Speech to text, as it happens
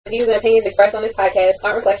The views and opinions expressed on this podcast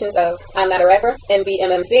aren't reflections of I'm Not a Rapper,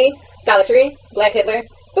 MBMMC, Dollar Tree, Black Hitler,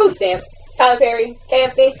 Food Stamps, Tyler Perry,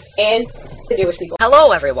 KFC, and the Jewish people.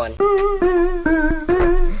 Hello, everyone.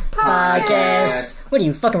 Podcast. What are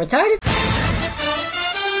you, fucking retarded?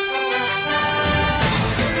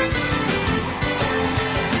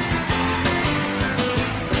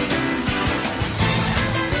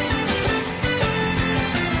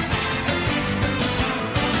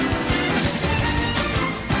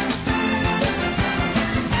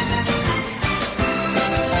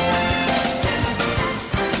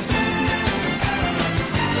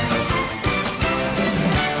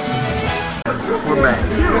 We're back.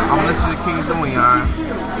 I'm listening to Kings of Leon.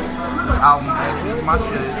 This album actually is my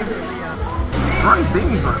shit. Straight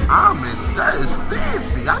beans with almonds. That is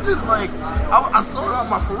fancy. I just like, I saw it on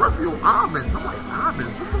my peripheral, almonds. I'm like,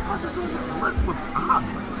 almonds? What the fuck is on this list with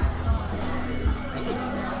almonds?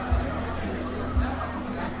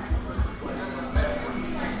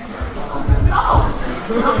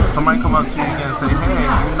 Somebody come up to you and say, hey,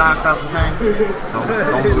 you knocked out the thing? Don't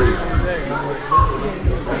believe it.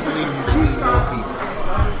 Don't believe they need more people.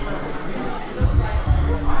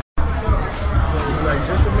 Like,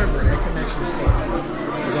 just remember, that connection is safe.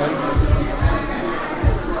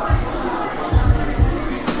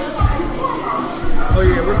 Oh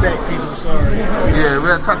yeah, we're back, people, sorry. Yeah, we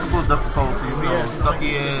had technical difficulties, you know,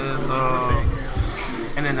 sucky ass,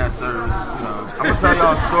 internet service, you know. I'm gonna tell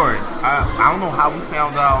y'all a story. I don't know how we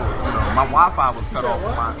found out, you know, my Wi-Fi was cut off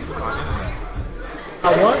from my internet.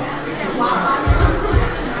 What?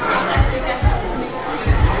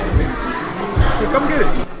 Hey, come get it.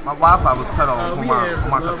 My Wi-Fi was cut off from my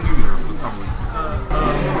computer for some reason.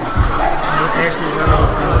 Ashley got off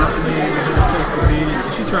is in the place to be.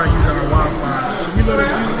 She trying to use our Wi-Fi. Should we let her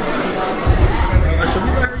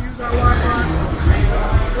use our Wi-Fi?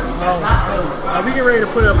 We get ready to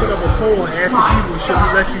put up a poll and ask the people, should we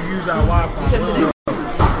let you use our Wi-Fi?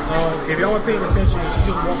 If y'all were paying attention, she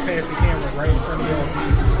just walked past the camera right in front of y'all.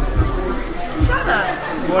 Shut up.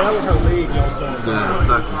 Well, that was her leg, though, so. Yeah,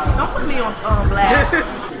 exactly. Don't put me on blast.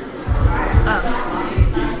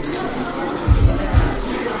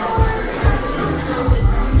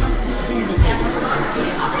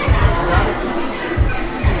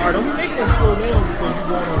 Alright, don't make that slow down because you're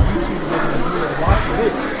going on YouTube and you're watching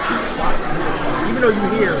it. Even though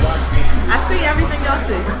you're here, watch it. I see everything y'all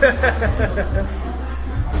see.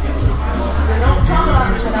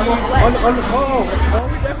 On the call,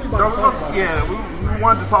 we definitely about to talk about yeah, we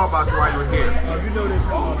wanted to talk about you while you were here. You notice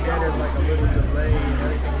how there's like a little delay and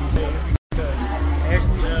everything he said because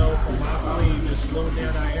Ashley L from My Flame just slowed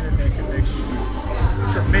down our internet connection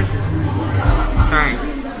tremendously.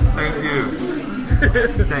 Thank you.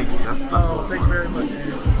 Thank you. That's thank you very much.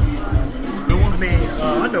 I mean,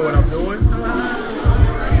 I know what I'm doing.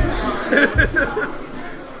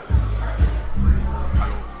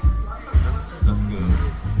 That's good.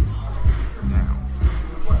 Now.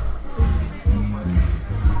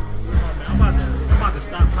 I'm about to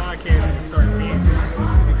stop podcasting and start dancing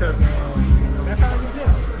because that's how we do.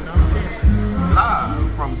 You know, I'm dancing.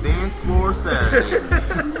 Live from Dance Floor Saturdays.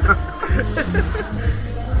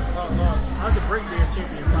 I was a breakdance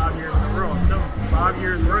champion 5 years in a row. I'm telling you, 5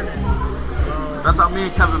 years running. That's how me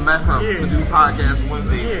and Kevin met him to do podcast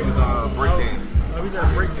Wednesdays. Yeah. He was breakdance. He's at a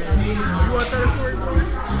breakdance. You want to tell the story, boys?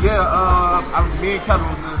 Yeah, me and Kevin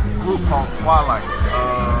was in this group called Twilight.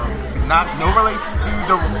 No relation to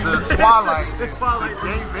the Twilight. The Twilight. The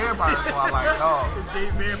gay vampire Twilight. No. The gay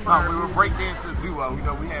vampire. No, we were breakdancers duo. You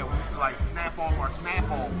know, we used to like snap off our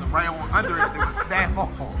snap-ons, and right under it there was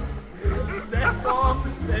snap-ons. Snap-on,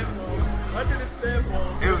 under the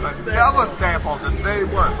snap-on. It was another snap-on, the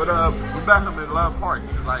same one. But we met him in Love Park. He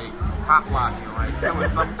was like hot blocking, like killing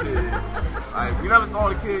some kid. Like we never saw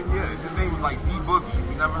the kid yet. His name was like D Boogie.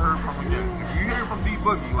 We never heard from him again. If you hear from D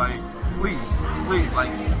Boogie, like please,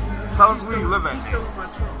 like tell us where you live at.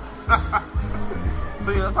 So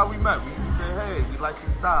yeah, that's how we met. We said, hey, we like your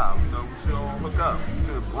style. You know, we should all hook up. We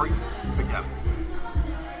should break together.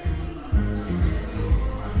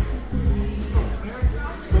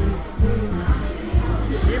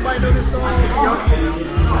 Anybody know this song?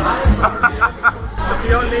 Can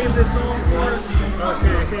y'all name this song for us?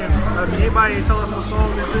 Okay, can anybody tell us what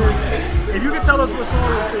song this is? If you can tell us what song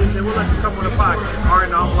this is, then we'll let you come on the podcast. Alright,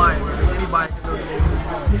 no, I'm lying. Because anybody can know the name of this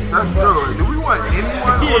song. That's true. Do we want anyone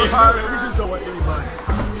on the podcast? We just don't want anybody.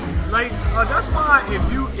 Like, that's why if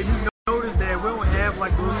you notice that we don't have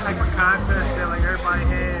like those type of contests that like everybody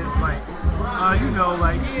has, like,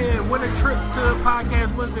 win a trip to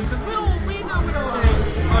Podcast Wednesday, because we don't have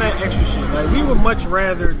all that extra shit. Like, we would much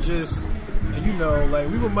rather just you know, like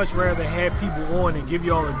we would much rather have people on and give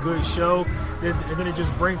y'all a good show and then it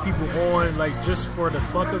just bring people on like just for the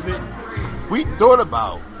fuck of it. We thought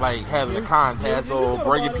about like having a contest or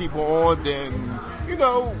bringing people on, then you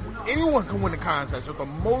know anyone can win the contest. Or the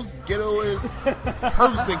most ghettoest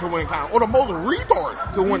person can win the contest, or the most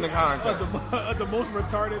retard can win the contest. The most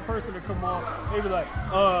retarded person to come on, they be like,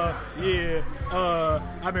 I've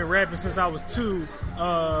been rapping since I was 2,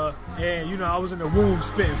 and you know I was in the womb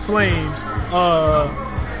spitting flames. Now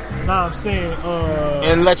I'm saying,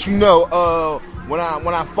 and let you know, when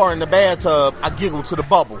I fart in the bathtub, I giggle to the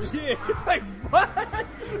bubbles. Yeah, like what?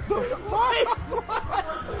 What?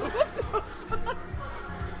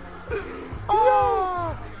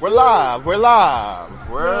 Oh, we're live from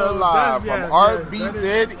Art yes, Beats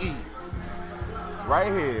and Eats,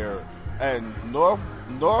 right here, and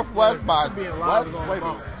northwest by west. Wait,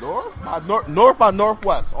 north by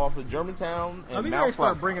northwest, off of Germantown and we Mount gotta start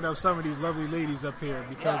Pleasant. bringing up some of these lovely ladies up here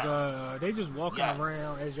because they just walking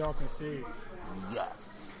around, as y'all can see. Yes.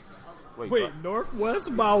 Wait,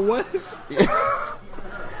 northwest by west?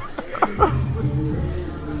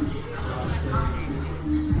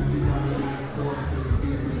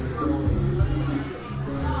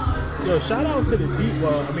 Yo, shout out to the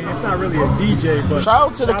well, I mean, it's not really a DJ, but Shout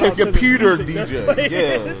out to the computer music that's DJ. playing.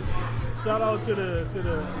 Yeah. Shout out to the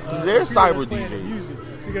They're computer cyber playing the DJs. music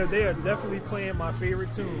because they are definitely playing my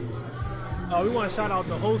favorite tunes. We want to shout out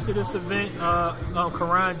the host of this event,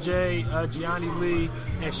 Karan J, Gianni Lee,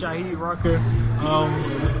 and Shahid Rucker.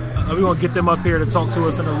 We want to get them up here to talk to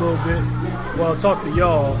us in a little bit. Well, talk to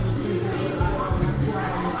y'all.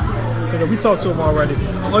 We talked to them already.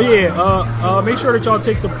 Oh yeah, make sure that y'all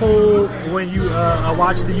take the poll when you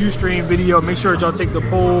watch the Ustream video. Make sure that y'all take the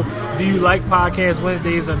poll. Do you like Podcast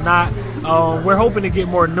Wednesdays or not? We're hoping to get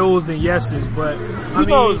more no's than yeses, but I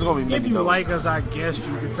know it's gonna be mean, many if you no's. like us, I guess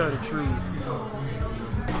you can tell the truth.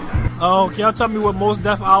 Can y'all tell me what Mos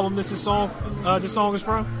Def album this song is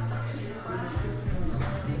from?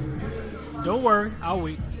 Don't worry, I'll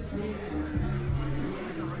wait.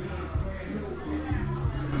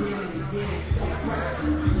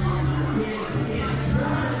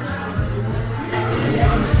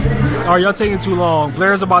 All right, y'all taking too long.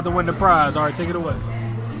 Blair's about to win the prize. All right, take it away.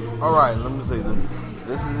 All right, let me see this.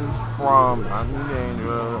 This is from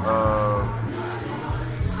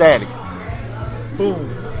Static. Boom.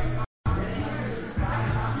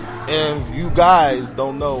 And if you guys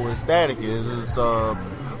don't know what Static is, it's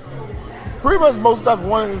pretty much Mos Def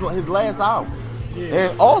one of his last album. Yeah.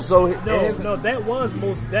 And also, No, that was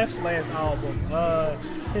Mos Def's last album.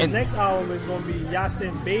 His next album is going to be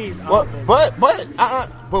Yasin Bey's album. But was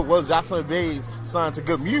Yasin Bey signed to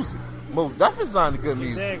Good Music? Mos Def is signed to Good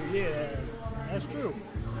Music. Exactly, yeah, that's true.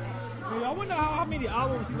 I wonder how many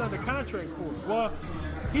albums he's under contract for. Well,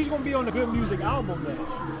 he's going to be on the Good Music album now.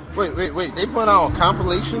 Wait. They put out a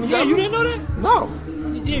compilation together? Yeah, you didn't know that? No.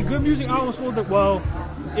 Yeah, Good Music album supposed to,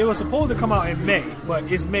 it was supposed to come out in May, but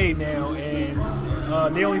it's May now, and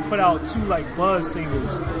they only put out 2 like buzz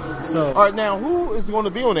singles. So All right, now who is going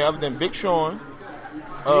to be on there other than Big Sean?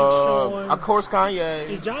 Sean. Of course, Kanye.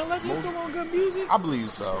 Is John Legend still on Good Music? I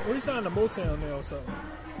believe so. Well, he signed to Motown now or something.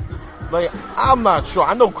 Like, I'm not sure.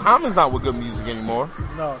 I know Common's not with Good Music anymore.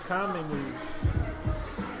 No, Common,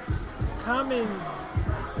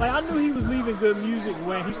 like I knew he was leaving Good Music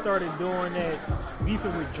when he started doing that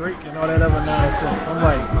beefing with Drake and all that other nonsense. I'm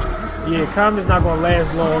like, yeah, Common's not gonna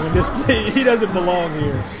last long in this place. He doesn't belong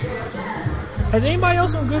here. Has anybody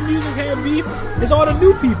else on Good Music had beef? It's all the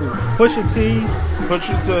new people. Pusha T.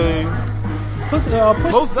 Pusha T. Most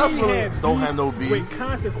Pusha T definitely had don't have no beef. with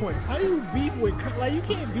Consequence. How do you beef with like you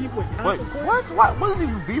can't beef with Wait, Consequence? what is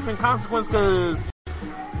he beefing Consequence?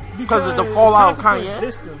 Because of the fallout of Consequence Kanye?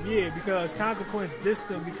 dissed him, yeah, because Consequence dissed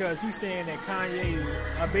him because he's saying that Kanye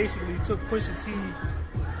basically took Pusha T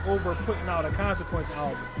over putting out a Consequence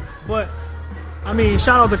album. But I mean,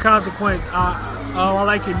 shout out to Consequence. I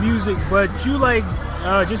like your music, but you like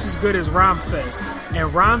just as good as Rhymefest. And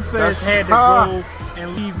Rhymefest had to go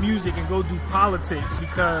and leave music and go do politics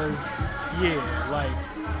because,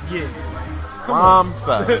 come on.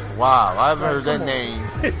 Rhymefest. Wow, I haven't heard that Come on. name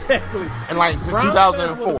Exactly. in like since Rhymefest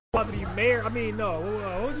 2004. was about to be mayor. I mean, no.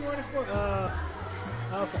 What was he running for?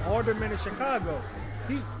 For alderman in Chicago.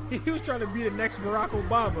 He was trying to be the next Barack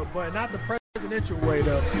Obama, but not the presidential way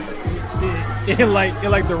though. In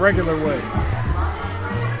like the regular way.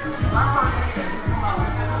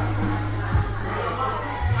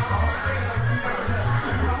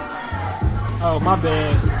 Oh, my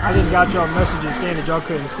bad. I just got y'all messages saying that y'all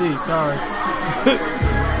couldn't see. Sorry.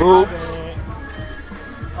 Oops.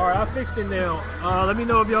 All right, I fixed it now. Let me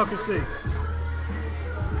know if y'all can see.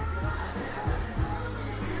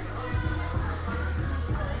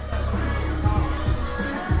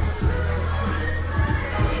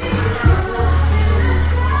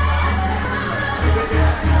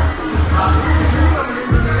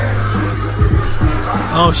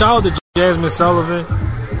 Shout out to Jasmine Sullivan.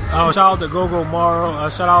 Shout out to Gogo Morrow.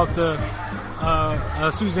 Shout out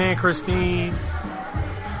to Suzanne Christine.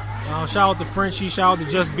 Shout out to Frenchie. Shout out to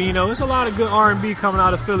Just Bino. There's a lot of good R&B coming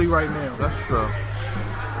out of Philly right now. That's true.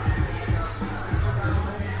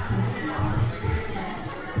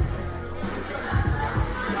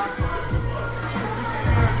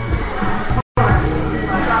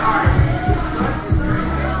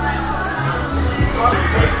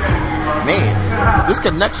 Man, this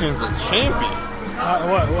Connection's a champion.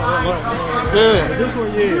 What? Yeah. This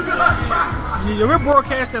one, yeah. We're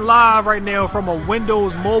broadcasting live right now from a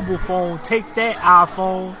Windows mobile phone. Take that,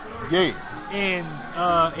 iPhone. Yeah. And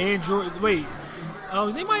Android. Wait,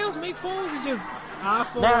 does anybody else make phones? It's just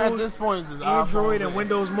iPhone. Now at this point, it's just Android iPhone, and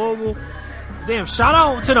Windows Mobile. Damn! Shout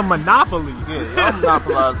out to the monopoly. Yeah, y'all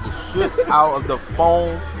monopolize the shit out of the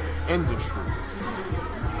phone industry.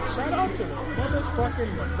 Shout out to the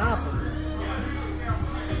motherfucking monopoly.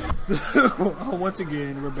 Once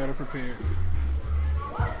again, we're better prepared.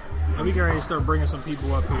 And we can ready to start bringing some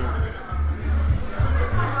people up here.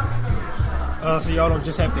 So y'all don't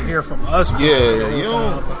just have to hear from us. Yeah, you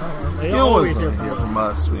don't. They You always always hear hear from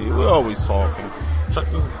us. from us. We always talking.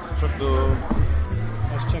 Check the.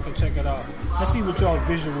 Let's check it out. Let's see what y'all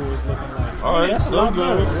visual is looking like. All right, that's still a lot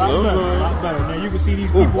good, better. A still lot good. better. Now you can see these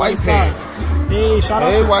Ooh, people white inside. pants. Hey, shout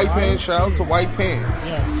out Hey, to white pants. Shout out to white pants.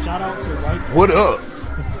 Yes, shout out to white pants. What up?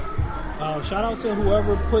 Shout out to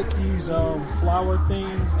whoever put these flower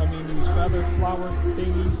things. I mean, these feather flower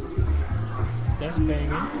thingies. That's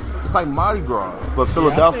banging. It's like Mardi Gras, but Yeah,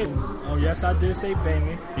 Philadelphia. yes, I did say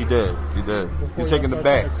banging. He did. Before He's y'all taking the start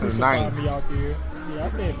back trying to the crucify me 90s. out there. Yeah, I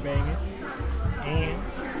said banging. And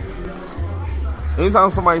Anytime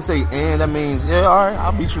somebody say "and," that means yeah, all right,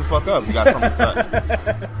 I'll beat you the fuck up. You got something to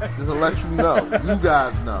say. Just to let you know, you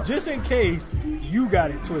guys know. just in case you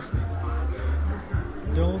got it twisted.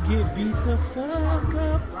 Don't get beat the fuck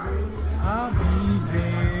up. I'll be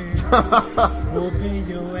there. Whooping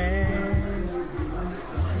your ass.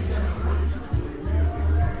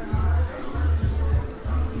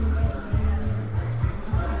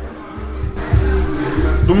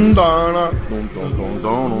 Dum dum dum dum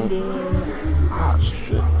dum. Ah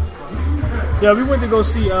shit. Yeah, we went to go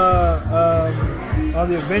see the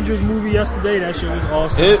Avengers movie yesterday. That shit was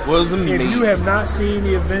awesome. It was amazing. If you have not seen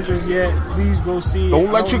the Avengers yet, please go see it.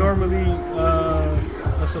 Don't let I you- normally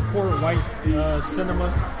support white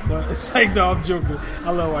cinema, but it's like, no, I'm joking.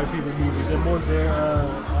 I love white people movies.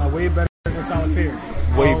 They're way better than Tyler Perry.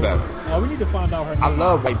 Way better. We need to find out her name. I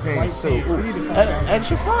love white pants too. Pants. We need to find out. And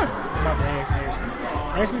she fine. I'm about to ask Ashley.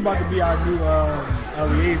 Ashley about to be our new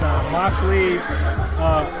liaison. My Flav,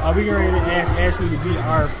 are we ready to ask Ashley to be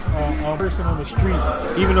our person on the street,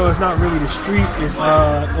 even though it's not really the street, it's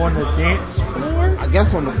on the dance floor? I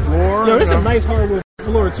guess on the floor. Yo, it's you a know. nice hardwood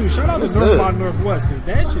floor too. Shout out to This North is. by Northwest, because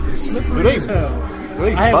that shit is slippery as hell. do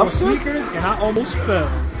they I had on buff this? sneakers and I almost fell.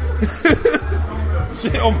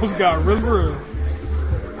 Shit almost got really real.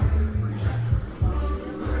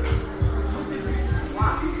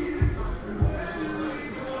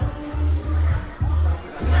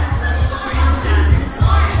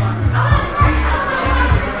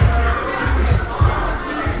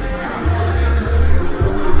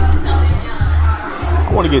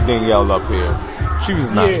 I want to get Danielle up here. She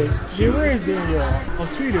was nice. Yeah, where is Danielle? On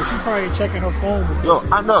Twitter, she probably ain't checking her phone before. Yo,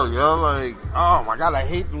 she- I know, yo. Like, oh my god, I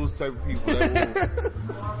hate those type of people. That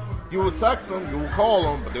you will text them, you will call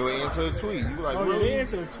them, but they will answer a tweet. You be like, Oh, yeah, really? they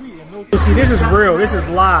answer a tweet and no. See, this is real. This is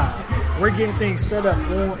live. We're getting things set up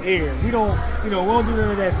on air. We don't do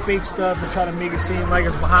none of that fake stuff and try to make it seem like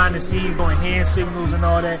it's behind the scenes, doing hand signals and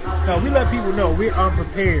all that. No, we let people know we're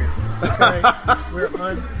unprepared. Okay, we're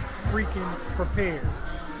unfreaking prepared.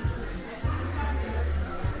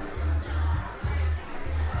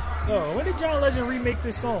 Oh, when did John Legend remake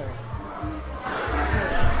this song?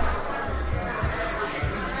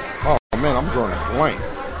 Oh man, I'm drawing a blank.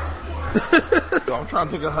 Yo, I'm trying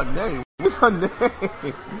to think of her name. What's her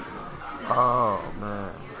name? Oh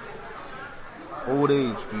man, old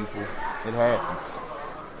age people. It happens.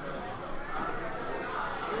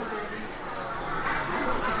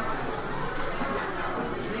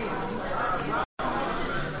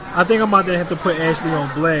 I think I'm about to have to put Ashley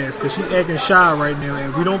on blast because she's acting shy right now,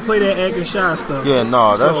 and we don't play that acting shy stuff. Yeah,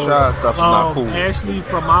 no, that shy stuff is not cool. Ashley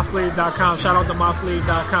from myflave.com. Shout out to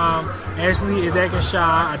myflave.com. Ashley is acting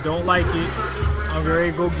shy. I don't like it. I'm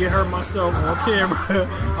ready to go get her myself on camera.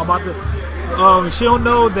 I'm about to. She'll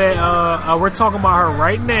know that we're talking about her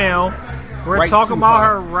right now. We're Right talking to about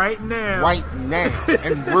her. her right now. Right now,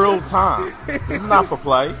 in real time. This is not for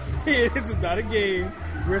play. Yeah, this is not a game.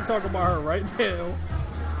 We're talking about her right now.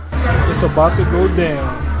 It's about to go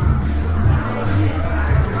down.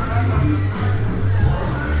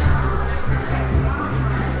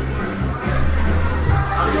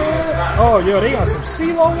 Oh, yo, they got some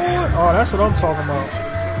CeeLo on? Oh, that's what I'm talking about.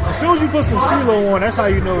 As soon as you put some CeeLo on, that's how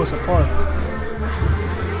you know it's a party.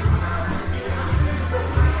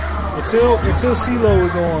 Until CeeLo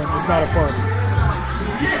is on, it's not a party.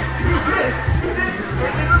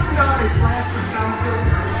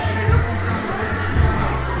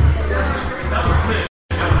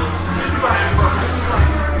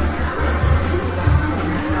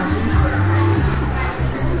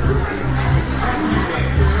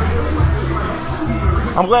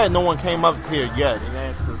 I'm glad no one came up here yet and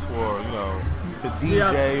asked us for, to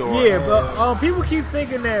DJ or... Yeah, but people keep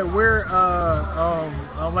thinking that we're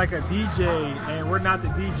like a DJ and we're not the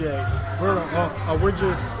DJ. We're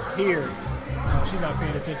just here. She's not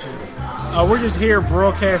paying attention. We're just here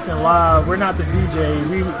broadcasting live. We're not the DJ.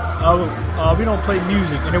 We don't play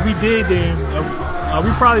music. And if we did, then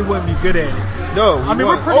we probably wouldn't be good at it. No,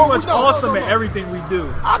 we're pretty much awesome at everything we do.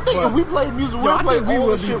 I think if we played music, we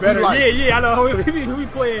would be better. Yeah, I know. We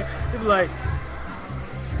play it. It'd be like,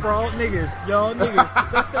 fraud niggas, y'all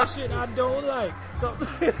niggas. That's that shit I don't like. So,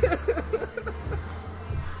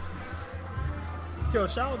 yo,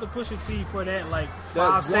 shout out to Pusha T for that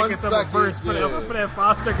 5 seconds of a verse. For that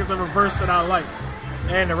 5 seconds of a verse that I like,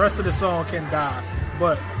 and the rest of the song can die.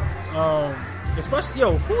 But especially,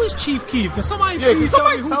 who is Chief Keef? Can somebody please tell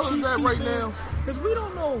me who Chief Keef right now? Because we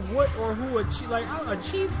don't know what or who a Chief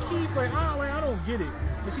Keef. I don't get it.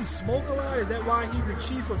 Does he smoke a lot? Is that why he's the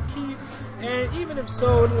chief of Keef? And even if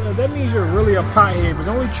so, that means you're really a pothead. Because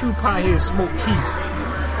only true potheads smoke Keef.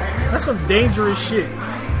 That's some dangerous shit.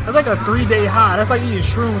 That's like a 3-day high. That's like eating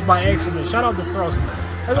shrooms by accident. Shout out to Frosty.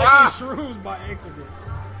 That's like eating shrooms by accident.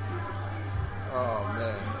 Oh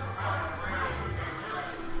man.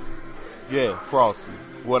 Yeah, Frosty.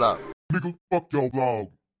 What up? Nigga, fuck your blog.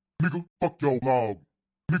 Nigga, fuck your blog.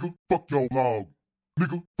 Nigga, fuck your blog.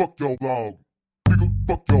 Nigga, fuck your blog. Nigga,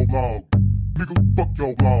 fuck your blog. Nigga, fuck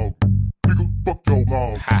your blog. Nigga, fuck your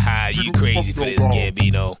blog. Haha, you crazy for this,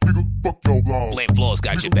 Gambino. Nigga, fuck your blog. Flame Floors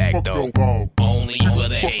got your back, though. Only for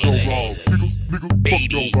the haters.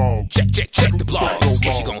 Baby, check the blogs.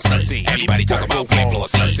 What you gon' see? Everybody talk about Flame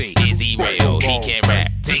Floors. Is he real? He can't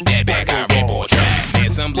rap. Take that back, I rap all tracks.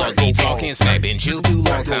 And some blog be talking smack. Been chill too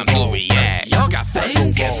long time to react. Y'all got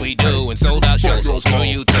fans? Yes, we do. And sold out shows, so screw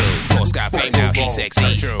you too. Floss got fame, now he's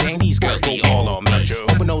sexy. Dang, these girls be all on me.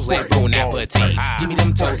 Open those legs, bon appetit. Give me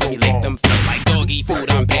them toes, let me lick them feet. Like doggy food,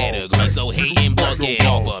 I'm pedigree. So hating blogs, get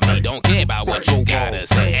off of me. Don't care about what you gotta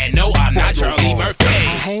say. And no, I'm not Charlie Murphy.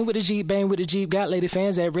 I hang with a Jeep, bang with a Jeep. Got lady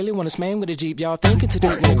fans that really wanna smang with a Jeep. Y'all thinking too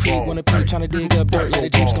deep when a creep, wanna peep, trying to dig up dirt like the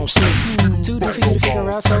Jeep's gon' sleep. Too deep for you to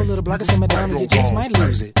figure out, so little block of simmer down and you just might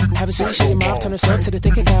lose it. Have a seat, shut your mouth, turn the up to the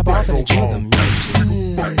thicker cap off and enjoy the music.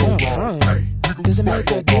 Front. Does it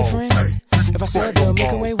make a difference? If I said they'll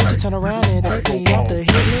make a way, would you turn around and take me off the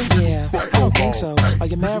hit list? Yeah, I don't think so. Are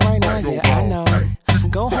you mad right now? Yeah, I know.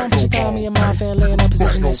 Go home, put your thumb in your mouth and lay in a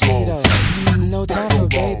position that's feet up. No time for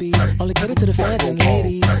babies, only cater to the fans and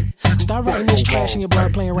ladies. Start writing this trash in your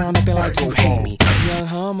blood, playing around acting like you hate me. Young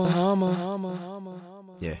hummer.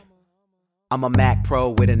 Yeah. I'm a Mac Pro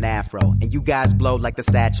with an afro, and you guys blow like the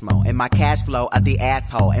Satchmo. And my cash flow out the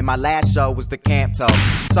asshole, and my last show was the Camp Toe.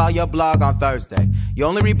 Saw your blog on Thursday. You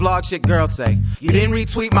only reblog shit girls say. You didn't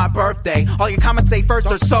retweet my birthday. All your comments say first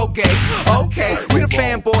are so gay. Okay, we the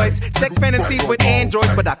fanboys, sex fantasies with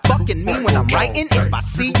androids, but I fucking mean when I'm writing. If I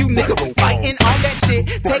see you nigga, we fighting. All that shit,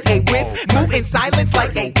 take a whiff, move in silence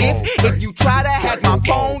like a gif. If you try to hack my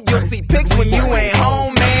phone, you'll see pics when you ain't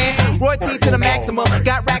home, man. Roy T to the maximum,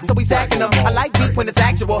 got racks so we stacking them. I like beat when it's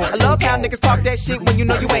actual. I love how niggas talk that shit when you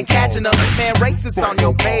know you ain't catching them. Man, racist on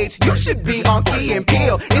your page, you should be on Key and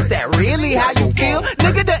Peele. Is that really how you feel?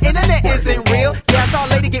 Nigga, the internet isn't real. Yeah, I saw a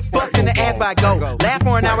lady get fucked in the ass by a goat. Laugh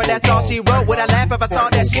for an hour, that's all she wrote. Would I laugh if I saw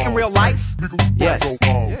that shit in real life? Yes.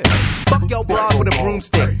 Yeah. Fuck your blog with a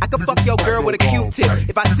broomstick. I could fuck your girl with a Q-tip.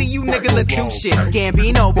 If I see you nigga, let's do shit.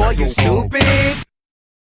 Gambino, boy, you stupid.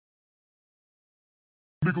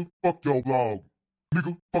 Nigga, fuck your blog.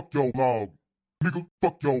 Nigga, fuck your blog. Nigga,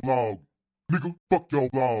 fuck your blog. Nigga, fuck your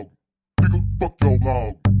blog. Nigga, fuck your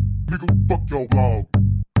blog. Nigga, fuck your blog.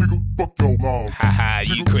 Nigga, fuck your blog. Haha,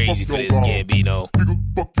 you crazy for this, Gambino.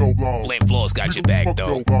 Nigga, fuck your blog. Flame Floors got your back,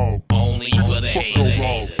 though. Only for the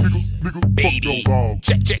haters. Baby,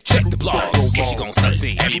 check the blogs. What you gon'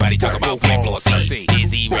 see? Everybody talk about Flame Floors.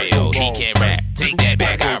 Is he real? He can't rap. Take that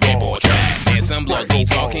back, I rap all tracks. And some blog be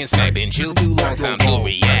talking smack. Been chill too long time to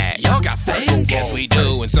react. y'all got fans? Yes, we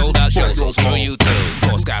do, and sold out shows, so screw you too.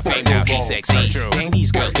 Force got fame, now he's sexy. True. Dang,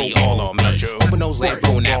 these girls be all on me. True. Open those legs,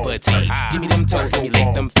 bon appetit. Give me them toes, let me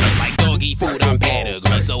lick them feet. Like doggy food, I'm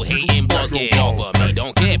pedigree. So hating blows, get off of me.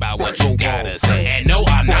 Don't care about what you gotta say. And no,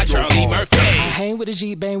 I'm not Charlie Murphy. I hang with a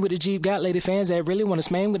Jeep, bang with a Jeep. Got lady fans that really wanna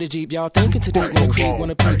smang with a Jeep. Y'all thinking too deep when a creep,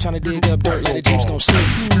 wanna peep, trying to dig up dirt like the Jeep's gon'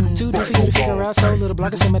 sleep. Too deep for you to figure out, so little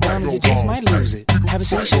block of simmer down and you just might lose it. Have a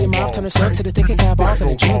seat, shut your mouth, turn yourself to the thicker cap off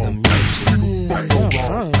and enjoy the music.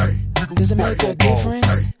 Fun. Does it make a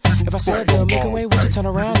difference? If I said they'll make a way, would you turn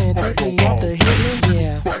around and take me off the hit list?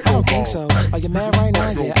 Yeah, I don't think so. Are you mad right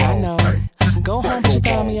now? Yeah, I know. Go home, put your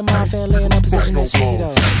thumb in your mouth and lay in a position that's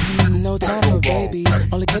fetal. No time for babies,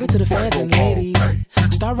 only cater to the fans and ladies.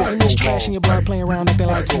 Stop writing this trash in your blood, playing around acting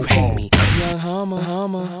like you hate me. Young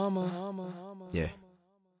Hummer. Yeah.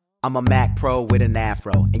 I'm a Mac Pro with an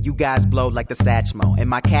afro, and you guys blow like the Satchmo. And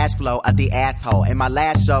my cash flow out the asshole, and my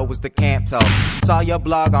last show was the Camp Toe. Saw your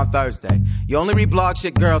blog on Thursday. You only reblog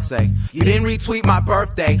shit girls say. You didn't retweet my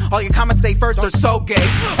birthday. All your comments say first are so gay.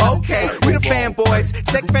 Okay, we the fanboys,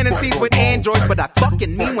 sex fantasies with androids, but I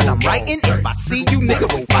fucking mean when I'm writing. If I see you,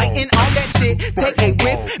 nigga, we fighting. All that shit, take a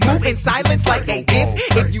whiff, move in silence like a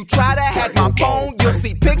gift. If you try to hack my phone, you'll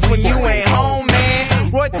see pics when you ain't home,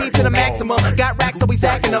 man. Roy T to the maximum, got racks so we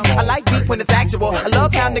stacking them. I like beat when it's actual. I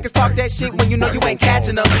love how niggas talk that shit when you know you ain't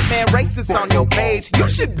catching them. Man, racist on your page, you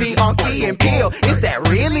should be on Key and Peele. Is that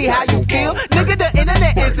really how you feel? Nigga, the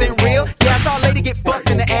internet isn't real. Yeah, I saw a lady get fucked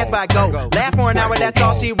in the ass by a goat. Laugh for an hour, that's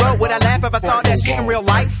all she wrote. Would I laugh if I saw that shit in real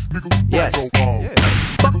life? Yes. Yeah.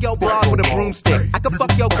 Fuck your blog with a broomstick. I could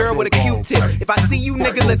fuck your girl with a Q-tip. If I see you,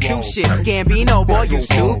 nigga, let's do shit. Gambino, boy, you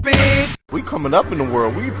stupid. We coming up in the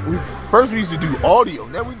world. We first we used to do audio,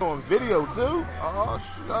 then we doing video too. Oh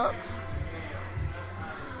shucks.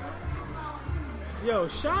 Yo,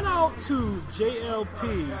 shout out to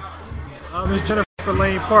JLP, Miss Jennifer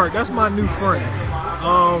Lane Park. That's my new friend.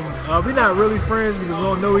 We're not really friends because we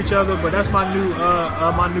don't know each other, but that's my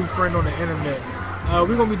new friend on the internet.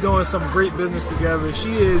 We're gonna be doing some great business together.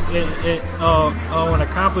 She is an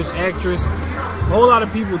accomplished actress. A whole lot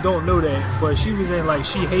of people don't know that, but she was in like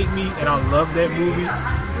She Hate Me, and I love that movie.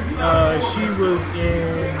 She was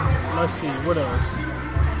in, let's see, what else?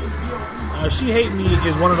 She Hate Me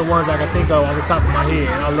is one of the ones I can think of on the top of my head,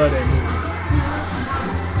 and I love that movie.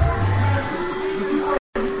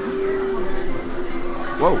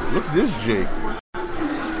 Whoa, look at this Jake.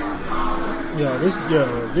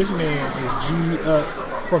 This man is G up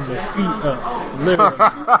from the feet up, literally.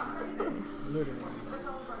 Literally.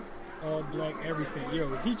 All black everything.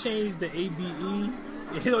 Yo, he changed the ABE.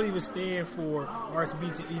 It don't even stand for Arts,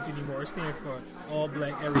 Beats, and Eats anymore. It stands for all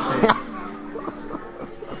black everything.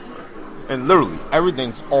 And literally,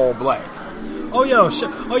 everything's all black. Oh yo,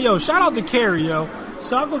 shout out to Carrie, yo.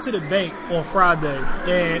 So I go to the bank on Friday,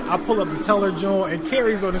 and I pull up the teller joint, and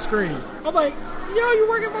Carrie's on the screen. I'm like, yo, you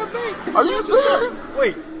work at my bank. Are you serious?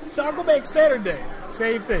 Wait, so I go back Saturday,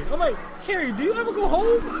 same thing. I'm like, Carrie, do you ever go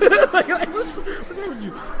home? like, what's up with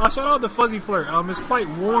you? Shout out to Fuzzy Flirt. It's quite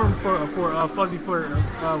warm for Fuzzy Flirt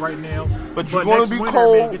right now. But you're going to be winter,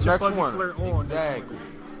 cold man, get your next Fuzzy one. Flirt on. Exactly.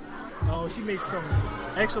 Oh, she makes some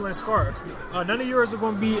excellent scarves. None of yours are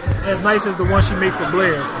going to be as nice as the one she made for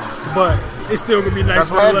Blair, but it's still going to be nice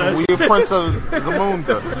nonetheless. We're Prince of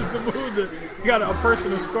Zamunda. Zamunda. You got a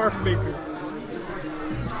personal scarf maker.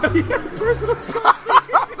 You got a personal scarf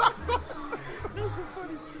maker. That's some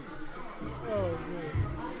funny shit. Oh,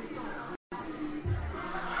 man.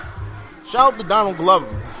 Shout out to Donald Glover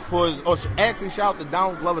for his, actually shout out to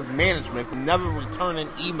Donald Glover's management for never returning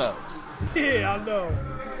emails. Yeah, I know.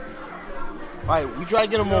 Like, we try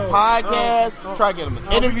to get him on podcasts, try to get him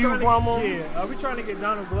an interview from him. Yeah, we trying to get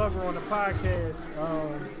Donald Glover on the podcast.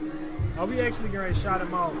 We actually going to shout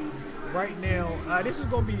him out right now. This is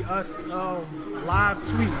going to be us live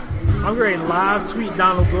tweeting. I'm going to live tweet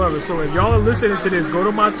Donald Glover. So if y'all are listening to this, go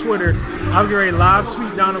to my Twitter. I'm going to live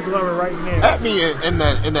tweet Donald Glover right now. At me in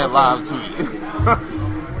that live tweet.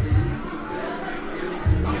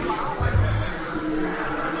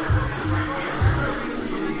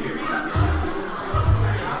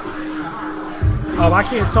 I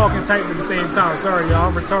can't talk and type at the same time. Sorry, y'all.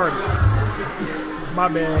 I'm retarded. My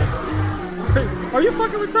bad. Are you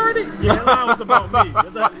fucking retarded? Yeah, that line was about me.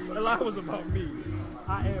 That line was about me.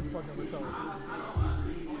 I am fucking retarded.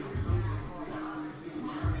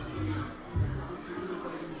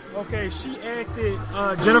 Okay, she acted.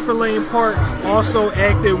 Jennifer Lane Park also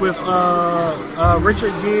acted with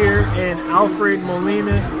Richard Gere and Alfred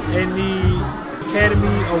Molina in the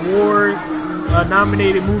Academy Award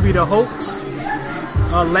nominated movie The Hoax.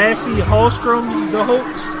 Lassie Hallstrom's The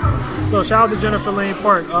Hoax. So shout out to Jennifer Lane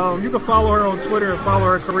Park. You can follow her on Twitter and follow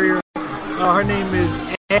her career. Her name is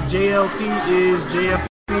 @JLP_is_JLP.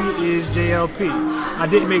 I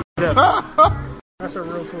didn't make that up. That's her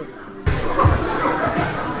real Twitter.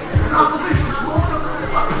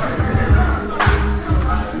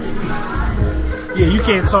 Yeah, you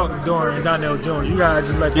can't talk during Donnell Jones. You gotta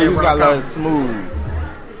just let that You gotta let it out. smooth.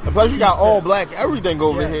 And plus, you got all black everything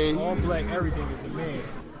over here. All black everything is the man.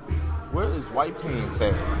 Where is White Pants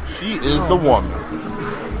at? She is the woman.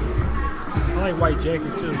 I like White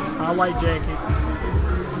Jacket too. I White Jacket.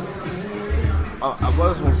 I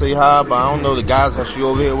was gonna say hi, but I don't know the guys that she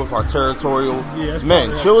over here with are territorial. Yeah, that's man,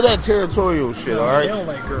 probably chill that territorial shit, No, alright? They don't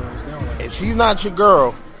like girls. They don't like If she's not your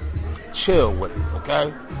girl, chill with it,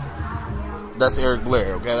 okay? That's Eric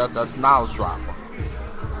Blair, okay? That's knowledge dropper.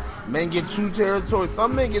 Men get too territorial.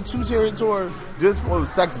 Some men get too territorial just for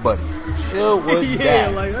sex buddies. Chill with Yeah,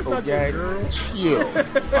 that, like, that's not your okay? girl. Chill,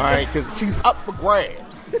 all right? Because she's up for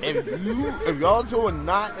grabs. If y'all two are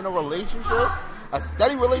not in a relationship, a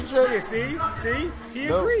steady relationship, Yeah, see, he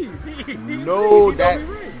No. agrees. He no, agrees. He that don't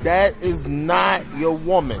be right. that is not your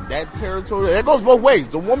woman. That territorial, that goes both ways.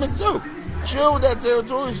 The woman too. Chill with that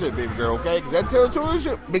territorial shit, baby girl, okay? Because that territorial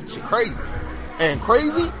shit makes you crazy. And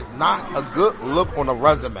crazy is not a good look on a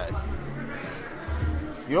resume.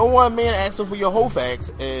 You don't want a man asking for your whole facts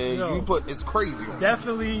and No. you put it's crazy.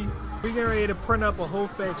 Definitely, we getting ready to print up a whole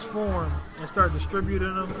fax form and start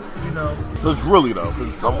distributing them. You know, It's really though,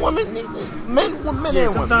 because some women need men and women.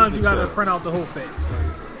 sometimes need you gotta chill. print out the whole fax.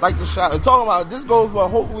 Like the shot. Talking about this goes for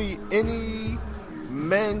hopefully any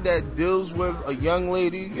man that deals with a young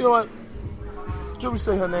lady. You know what? Should we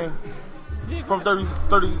say her name? From 32nd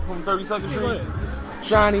Yeah, Street. go ahead.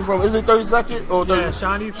 Shiny from, is it 32nd or 30? Yeah,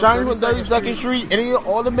 Shiny from Shiny 32nd Street. Any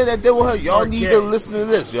all the men that deal with her, y'all Are need gay. to listen to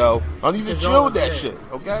this, yo. Y'all need to Because chill y'all with that gay. shit,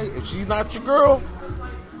 okay? If she's not your girl,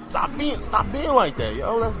 stop being like that,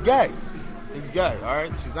 yo. That's gay. It's gay, all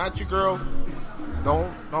right. She's not your girl.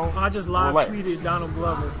 Don't. I just live relax. tweeted Donald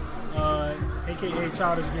Glover, aka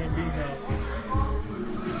Childish Gambino.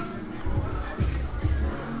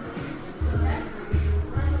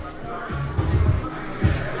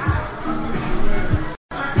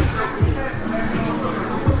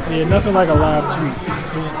 Yeah, nothing like a live tweet.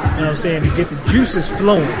 You know what I'm saying? To get the juices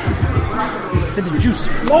flowing. Get the juices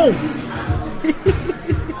flowing.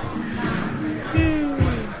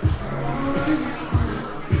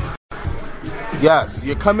 Yes,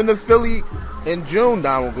 you're coming to Philly in June,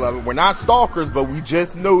 Donald Glover. We're not stalkers, but we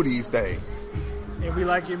just know these things. And we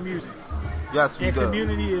like your music. Yes, we And do.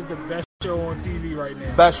 Community is the best show on TV right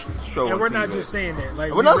now. Best show And on we're TV. not just saying that.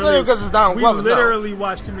 Like, We're not saying it 'cause it's Donald Glover, We no. literally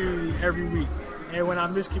watch Community every week. And when I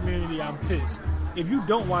miss Community, I'm pissed. If you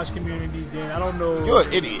don't watch Community, then I don't know. You're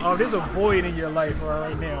an idiot. Oh, there's a void in your life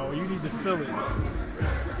right now. You need to fill it. All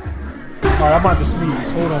right, I'm about to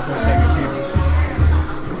sneeze. Hold on for a second, people.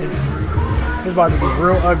 It's about to be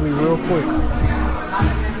real ugly real quick.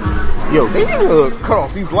 Yo, they need to cut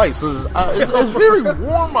off these lights. It's very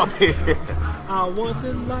warm up here. I want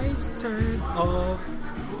the lights turned off.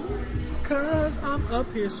 Cause I'm up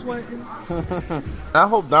here sweating. I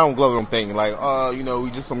hope Donald Glover don't think like, we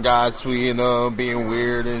just some guys tweeting, being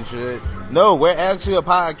weird and shit. No, we're actually a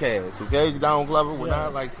podcast, okay, Donald Glover? We're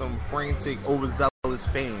not like some frantic, overzealous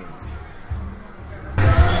fans.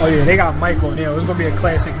 Oh yeah, they got Mike on there. It's gonna be a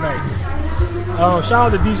classic night. Shout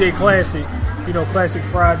out to DJ Classic. You know, Classic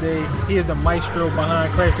Friday. He is the maestro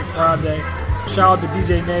behind Classic Friday. Shout out to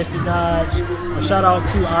DJ Nasty Dodge. Shout out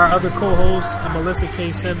to our other co-host, Melissa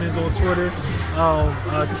K. Simmons on Twitter.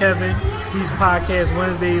 Kevin, he's Podcast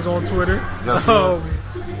Wednesdays on Twitter. Yes,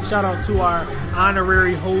 Shout out to our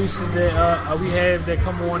honorary hosts that we have that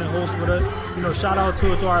come on and host with us. You know, shout out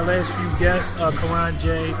to our last few guests, Karan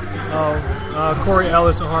J, Corey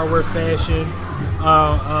Ellis of Hard Work Fashion,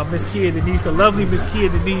 Miss Kia Denise, the lovely Miss Kia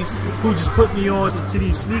Denise, who just put me on to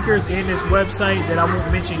these sneakers and this website that I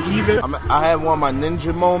won't mention either. I have one of my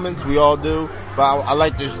ninja moments. We all do. But I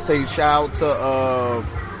like to say shout out to,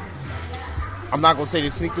 I'm not going to say the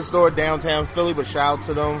sneaker store downtown Philly, but shout out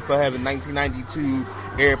to them for having 1992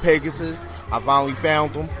 Air Pegasus. I finally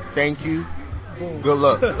found them. Thank you. Boom. Good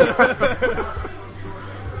luck.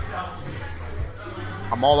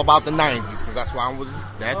 I'm all about the 90s because that's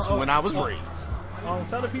when I was raised.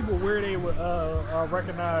 Tell the people where they would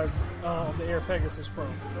recognize the Air Pegasus from.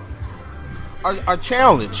 Our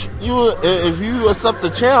challenge. If you accept the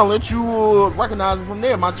challenge, you will recognize it from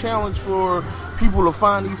there. My challenge for people to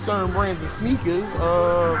find these certain brands of sneakers.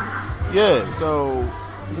 So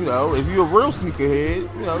if you're a real sneakerhead,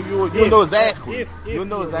 you'll know exactly. You'll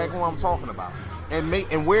know exactly what I'm talking about.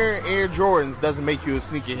 And wearing Air Jordans doesn't make you a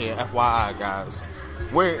sneakerhead. FYI, guys.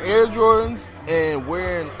 wearing Air Jordans and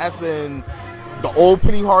wearing effing the old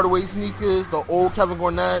Penny Hardaway sneakers, the old Kevin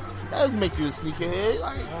Garnett's, that doesn't make you a sneakerhead.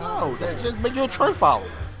 Like, no, that just make you a trend follower.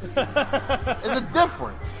 It's a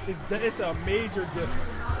difference. It's a major difference.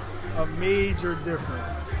 A major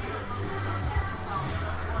difference.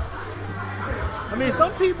 I mean,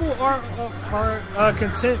 some people are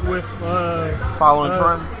content with following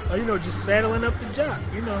trends. Just saddling up the jock.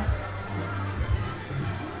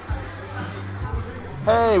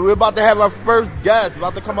 Hey, we're about to have our first guest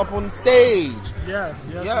about to come up on the stage. Yes,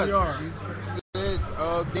 we are. She said,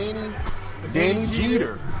 Danny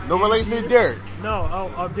Jeter. No relation to Derek.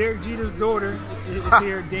 No, Derek Jeter's daughter is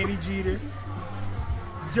here, Danny Jeter.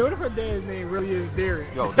 What if her dad's name really is Derek?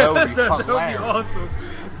 Yo, that would be that would be hilarious. awesome.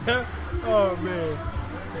 Oh, man.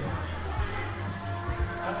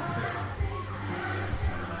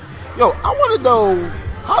 Yo, I want to know,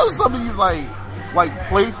 how do some of these, like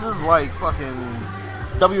places like fucking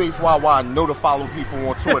WHYY know to follow people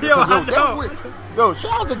on Twitter? Yo,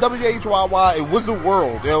 Shout out to WHYY and Wizard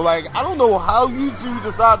World. I don't know how you two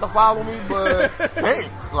decide to follow me, but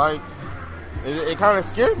thanks. Like, it kind of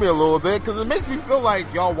scared me a little bit because it makes me feel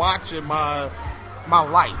like y'all watching my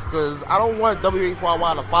life, because I don't want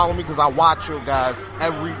WHYY to follow me because I watch you guys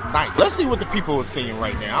every night. Let's see what the people are saying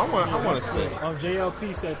right now. I want to see.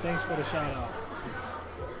 JLP said thanks for the shout out.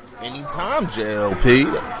 Anytime, JLP.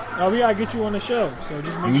 We gotta get you on the show, so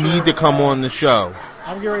just make You sure. need to come on the show.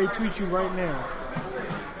 I'm getting ready to tweet you right now.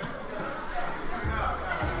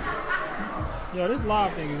 Yo, this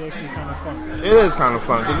live thing is actually kind of fun. It is kind of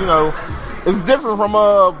fun because it's different from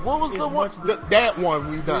what was the one that one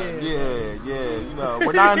we done? Yeah.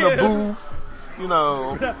 We're not in the booth.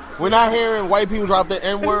 We're not hearing white people drop the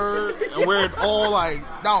N-word, and we're all like,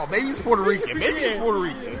 no, maybe it's Puerto Rican. Maybe it's Puerto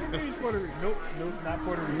Rican. Nope, not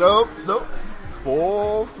Puerto Rican. Nope.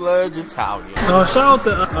 Full-fledged Italian. Shout out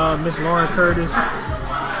to Miss Lauren Curtis.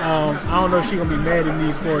 I don't know if she's going to be mad at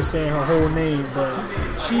me for saying her whole name, but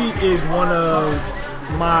she is one of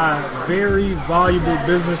my very valuable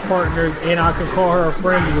business partners, and I can call her a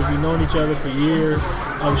friend because we've known each other for years.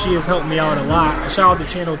 She has helped me out a lot. Shout out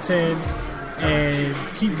to Channel 10, and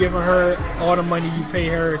keep giving her all the money you pay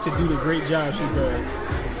her to do the great job she does.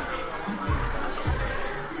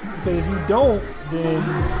 Because if you don't, then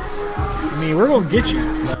we're going to get you.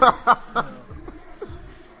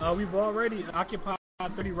 We've already occupied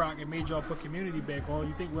 30 Rock and made y'all put community back on.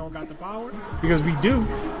 You think we don't got the power? Because we do.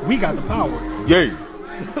 We got the power. Yeah.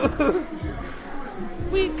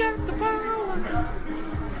 We got the power.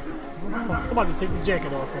 I'm about to take the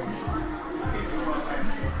jacket off for me.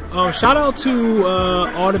 Shout out to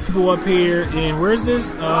all the people up here in, where's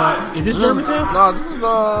this? Is this Germantown? No, this is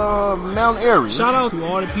Mount Airy. Shout out to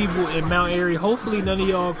all the people in Mount Airy. Hopefully none of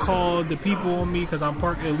y'all called the people on me because I'm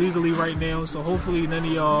parked illegally right now. So hopefully none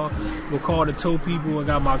of y'all will call the tow people and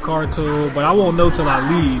got my car towed. But I won't know till I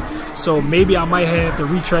leave. So maybe I might have to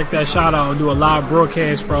retract that shout out and do a live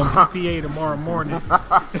broadcast from PA tomorrow morning.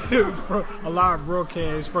 For a live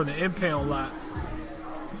broadcast from the impound lot.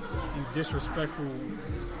 You disrespectful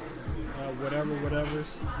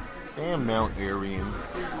whatever's. Damn Mount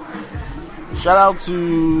Airyans. Shout out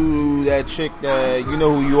to that chick that you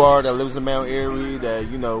know who you are that lives in Mount Airy, that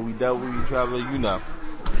we dealt with each other, you know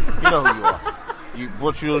who you are. You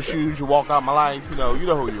brought your shoes, you walk out my life, you know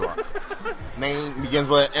who you are. Name begins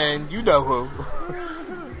with an N, you know who.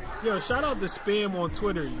 Yo, shout out to spam on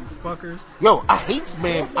Twitter, you fuckers. Yo, I hate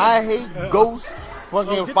spam. I hate ghost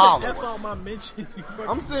fucking followers. F out my mention,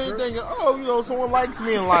 I'm sitting thinking, someone likes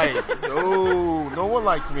me in life. No one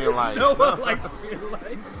likes me in life. No one likes me in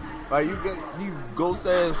life. Like, you get these ghost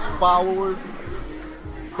ass followers.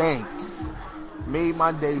 Thanks. Made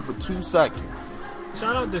my day for 2 seconds.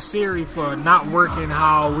 Shout out to Siri for not working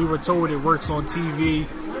how we were told it works on TV.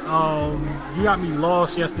 You got me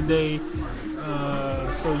lost yesterday.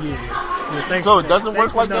 So thanks. So it doesn't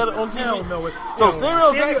work like that on TV? Hell no. So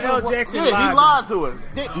Samuel L. Jackson he lied to us.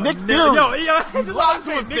 Nick Fury. He lied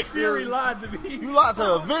to us. Nick Fury lied to me. You lied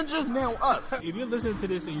to Avengers, now us. If you're listening to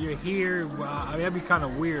this and you're here, that'd be kind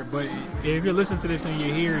of weird. But if you're listening to this and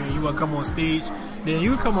you're here and you want to come on stage, then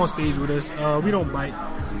you can come on stage with us. We don't bite.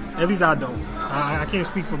 At least I don't. I can't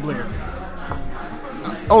speak for Blair.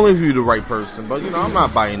 Only if you're the right person, but I'm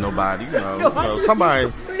not buying nobody.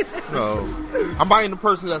 Somebody. I'm buying the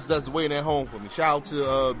person that's waiting at home for me. Shout out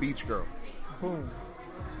to Beach Girl. Boom.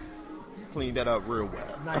 Cleaned that up real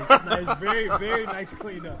well. Nice, very, very nice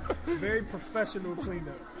cleanup. Very professional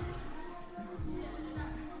cleanup.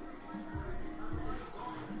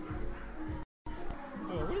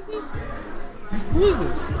 Oh, what is this? Who is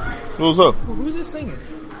this? Who's up? Who's this singing?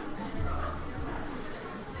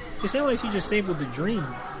 It sounded like she just sampled The Dream.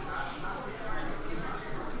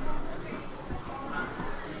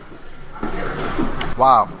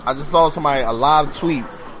 Wow, I just saw a live tweet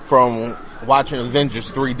from watching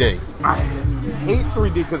Avengers 3D. I hate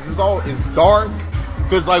 3D because it's dark.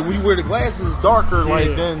 Because like when you wear the glasses, it's darker.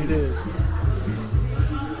 Yeah, then it is.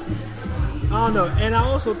 I don't know, and I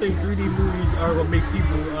also think 3D movies are gonna make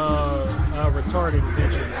people retarded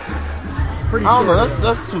eventually. Pretty I don't sure. know.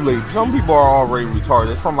 That's too late. Some people are already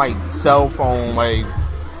retarded. It's from like cell phone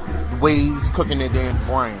waves cooking their damn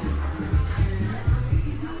brain.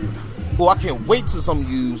 Well, I can't wait till some of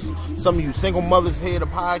you single mothers hear the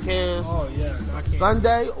podcast. Oh yes, I can't.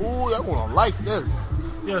 Sunday. Ooh, y'all gonna like this.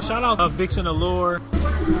 Yo, shout out Vixen Allure.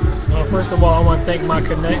 First of all, I want to thank my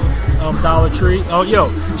Connect Dollar Tree. Oh,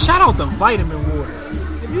 yo, shout out to Vitamin Water.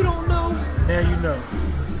 If you don't know, now you know.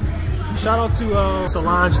 Shout out to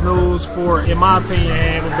Solange Knowles for, in my opinion,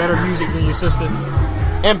 having better music than your sister.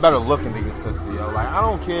 And better looking than your sister, yo. Like, I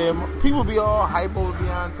don't care. People be all hype over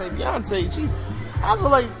Beyonce. Beyonce, I feel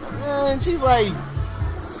like, man, she's like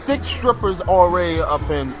 6 strippers already up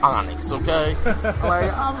in Onyx, okay?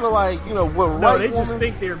 Like, I feel like, They just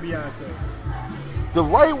think they're Beyonce. The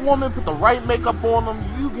right woman put the right makeup on them.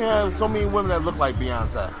 You can have so many women that look like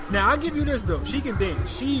Beyonce. Now I'll give you this though, she can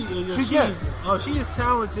dance. She is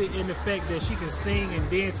talented in the fact that she can sing and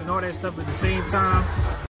dance and all that stuff at the same time.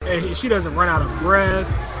 And she doesn't run out of breath,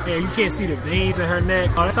 and you can't see the veins in her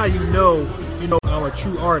neck. That's how you know I'm a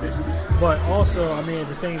true artist. But also, I mean, at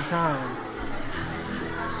the same time,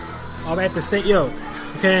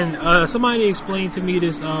 can somebody explain to me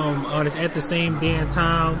this this at the same damn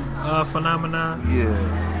time phenomenon? Yeah,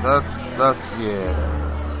 that's yeah.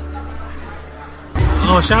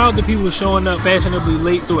 Shout out to people showing up fashionably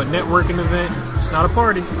late to a networking event. It's not a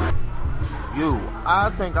party. I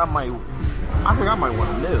think I might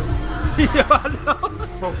want to live. Yeah, I know.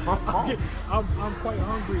 I'm quite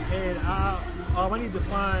hungry, and I need to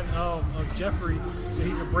find Jeffrey so he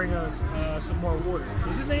can bring us some more water.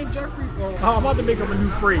 Is his name Jeffrey? I'm about to make up a new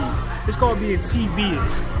phrase. It's called being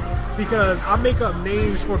TVist, because I make up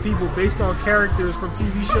names for people based on characters from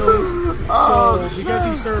TV shows. Because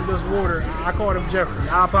he served us water, I called him Jeffrey.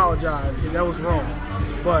 I apologize if that was wrong,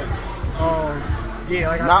 but yeah,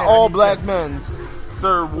 like I not said, all black men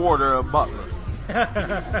serve water at butlers.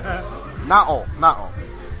 Not all.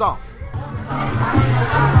 Some.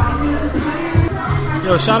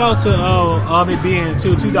 Yo, shout out to it being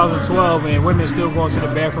 2012 and women still going to the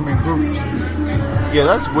bathroom in groups. Yeah,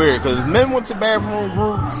 that's weird, because if men went to bathroom in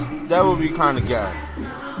groups, that would be kind of gay.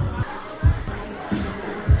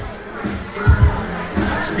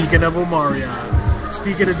 Speaking of Omarion,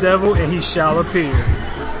 speak of the devil and he shall appear.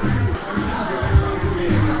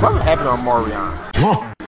 What happened on Omarion?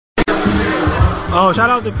 Shout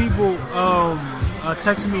out to people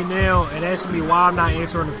texting me now and asking me why I'm not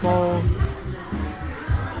answering the phone.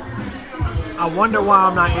 I wonder why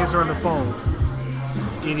I'm not answering the phone.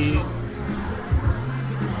 Idiot.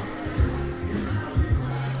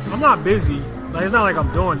 I'm not busy. Like, it's not like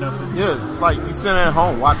I'm doing nothing. Yeah, it's like you sitting at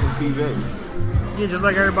home watching TV. Yeah, just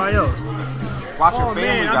like everybody else. Watching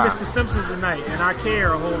Family Guy. I missed The Simpsons tonight, and I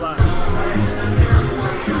care a whole lot.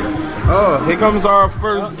 Oh, here comes our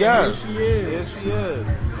first guest. Here she is.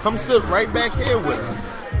 Come sit right back here with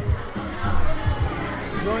us.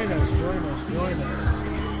 Join us.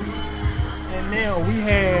 And now we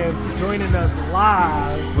have joining us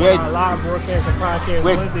live on our live broadcast of Podcast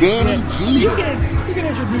with Wednesday. Danny Jeter. You can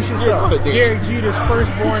introduce yourself. Yeah, Derek Jeter's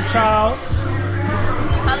firstborn child.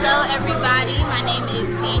 Hello, everybody. My name is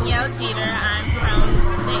Danielle Jeter. I'm from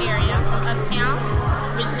the area, from Uptown.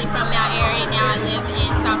 Originally from our area. Now I live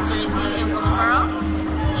in South Jersey in Willingboro.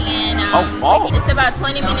 And it's about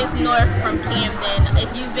 20 minutes north from Camden.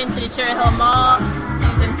 If you've been to the Cherry Hill Mall,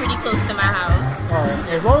 you've been pretty close to my house.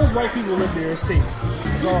 As long as white people live there, it's safe.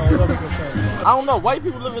 That's all I'm concerned about. I don't know. White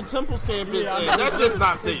people live in Temple's campus, and that's just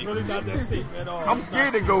not safe. It's really not that safe at all. I'm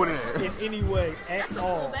scared to go there. In any way, at That's a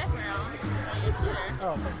all. cool background.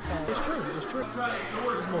 It's true.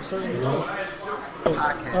 It's most certainly true.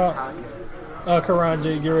 Karan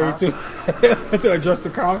J, get ready to address the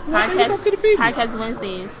car. Say what's up to the people. Podcast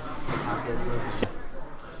Wednesdays.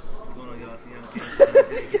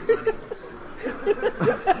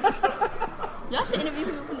 Y'all should interview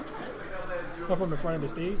people from the front. From the front of the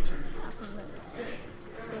stage?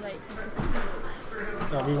 So, like,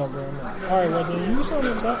 No, we won't bring them up. Alright, well then you saw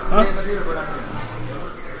them up.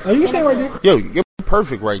 Oh, you can stay right there. Yo, you're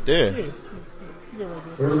perfect right there. Yeah. You get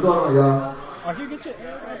right there. What's going on, y'all? Can you get your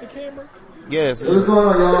ass out the camera? Yes. What's going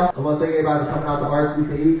on, y'all? I want to thank everybody for coming out to Arts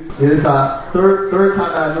Pizza Eats. It is our third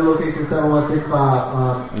time at new location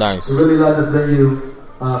 7165. Nice. We really love this venue.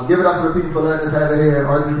 Give it up for the people for letting us have it here at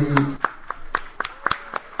RSBC Eats.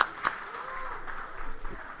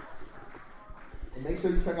 And make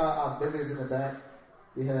sure you check out our vendors in the back.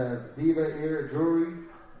 We have Diva Ear Jewelry,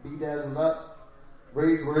 Bedazzled Up,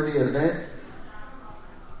 Raiseworthy Events,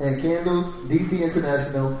 and Candles, DC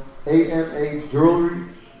International, AMA Jewelry,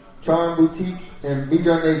 Charm Boutique, and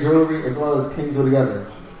Midjourney Jewelry, as well as Kings Were Together.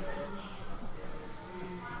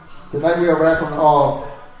 Tonight we are wrapping off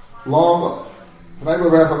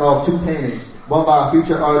two paintings, one by our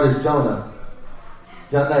featured artist Jonah,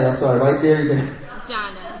 right there.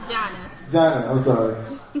 Jonna, I'm sorry.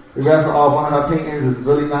 We wrapped off one of her paintings. It's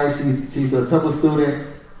really nice. She's a Temple student.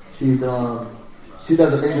 She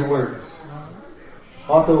does amazing work.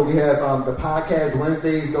 Also, we have the podcast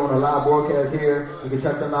Wednesdays doing a live broadcast here. You can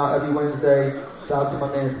check them out every Wednesday. Shout out to my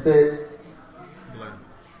man Spit.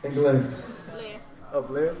 And Glenn. Oh,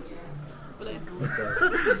 Blair? What's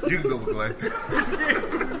up? You can go with Glenn.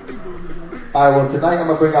 All right, well, tonight I'm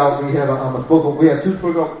going to bring out, we have two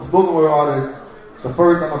spoken word artists. The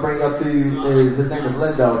first I'm going to bring up to you is, his name is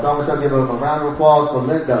Lindo. So I'm going to give him a round of applause for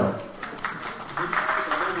Lindo.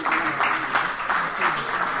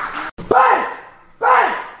 Bang!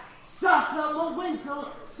 Bang! Shots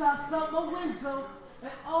up my window,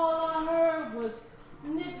 and all I heard was,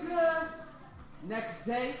 nigga. Next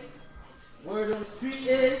day, word on the street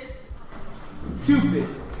is, Cupid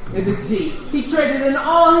is a G. He traded in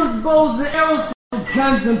all his bows and arrows for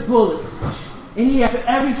guns and bullets. And he had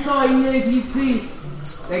every sorry nigga he see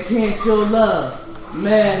that can't show love.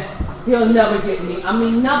 Man, he'll never get me. I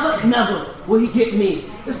mean, never will he get me.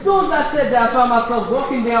 As soon as I said that, I found myself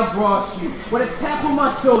walking down Broad Street with a tap on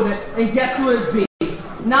my shoulder, and guess who it be?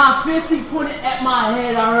 Now, fiercely pointed at my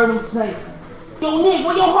head, I heard him say, yo, nigga,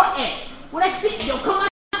 where your heart at? Where that shit at? Yo, come on,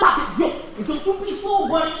 stop it, yo. And don't you be slow,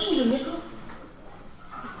 buddy, either, nigga.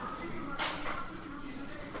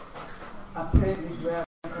 I panicked grabbed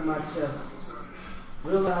from my chest,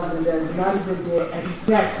 realizing that it's not even there as he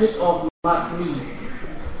snatched it off my sleeve,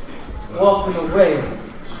 walking away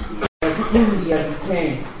as coolly as he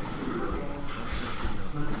came.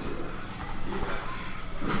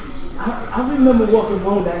 I remember walking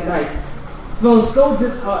home that night, feeling so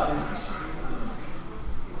disheartened.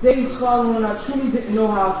 Days following, I truly didn't know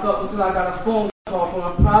how I felt until I got a phone call from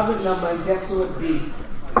a private number, and guess who it be?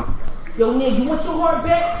 Yo, nigga, you want your heart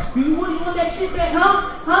back? Do you really want that shit back, huh?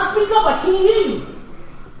 Huh? Speak up, I can't hear you.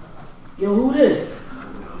 Yo, who this?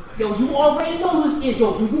 Yo, you already know who this is.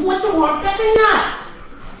 Yo, do you want your heart back or not?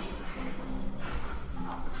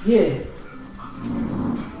 Yeah.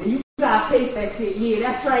 And you gotta pay for that shit. Yeah,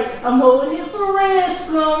 that's right. I'm holding it for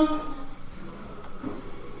ransom.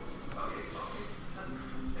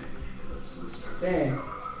 Damn.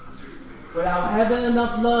 Without having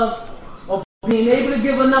enough love, or being able to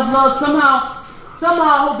give enough love, somehow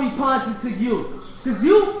I hope he pawns it to you. Cause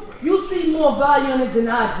you see more value in it than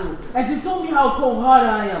I do. As you told me how cold-hearted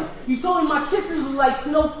I am. You told me my kisses were like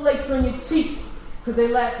snowflakes on your cheek, cause they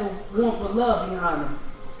lack the warmth of love behind them.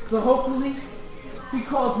 So hopefully, he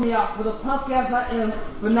calls me out for the punk as I am,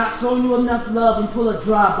 for not showing you enough love and pull a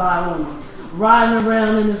drive-by on you. Riding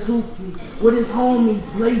around in his hoopty with his homies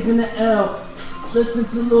blazing the L. Listen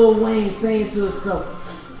to Lil Wayne saying to himself,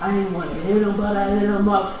 I ain't want to hit him, but I hit him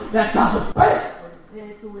up. That chopper, bam! Put his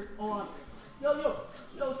head through his arm. Yo,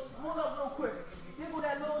 hold up real quick. There go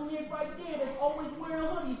that little nigga right there that's always wearing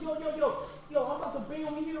hoodies. Yo, I'm about to bang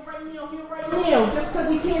on here right now, just cause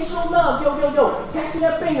he can't show love. Yo, pass me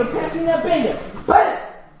that banger. Bang!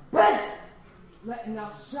 Bang! Letting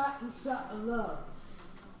out shot of love.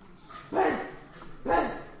 Bang!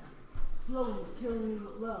 Bang! Slowly killing me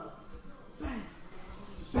with love. Bang!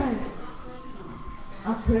 Bang!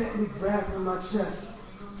 I apparently grabbed in my chest,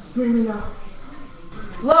 screaming out,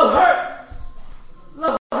 love hurts!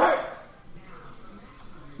 Love hurts!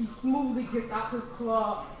 He smoothly gets out his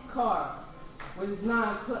car with his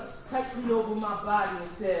 9 clutched tightly over my body and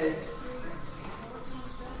says,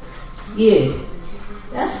 yeah,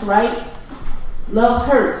 that's right. Love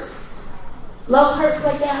hurts. Love hurts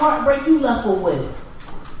like that heartbreak you left her with.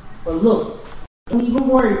 But look, don't even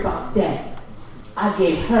worry about that. I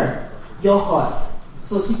gave her your heart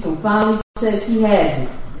so she can finally say she has it.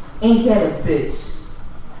 Ain't that a bitch?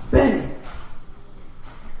 Bang!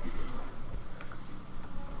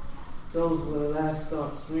 Those were the last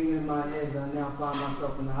thoughts ringing in my head as I now find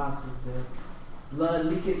myself in the hospital bed. Blood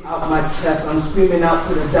leaking out my chest. I'm screaming out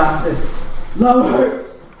to the doctor, love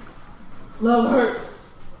hurts. Love hurts.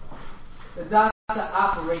 The doctor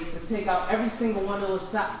operates to take out every single one of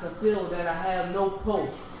those shots of feel that I have no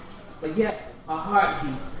pulse, but yet a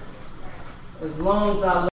heartbeat. As long as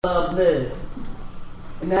I live.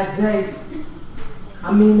 And that day,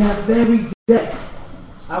 I mean that very day,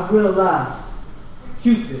 I realized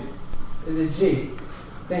Cupid is a G.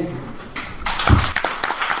 Thank you.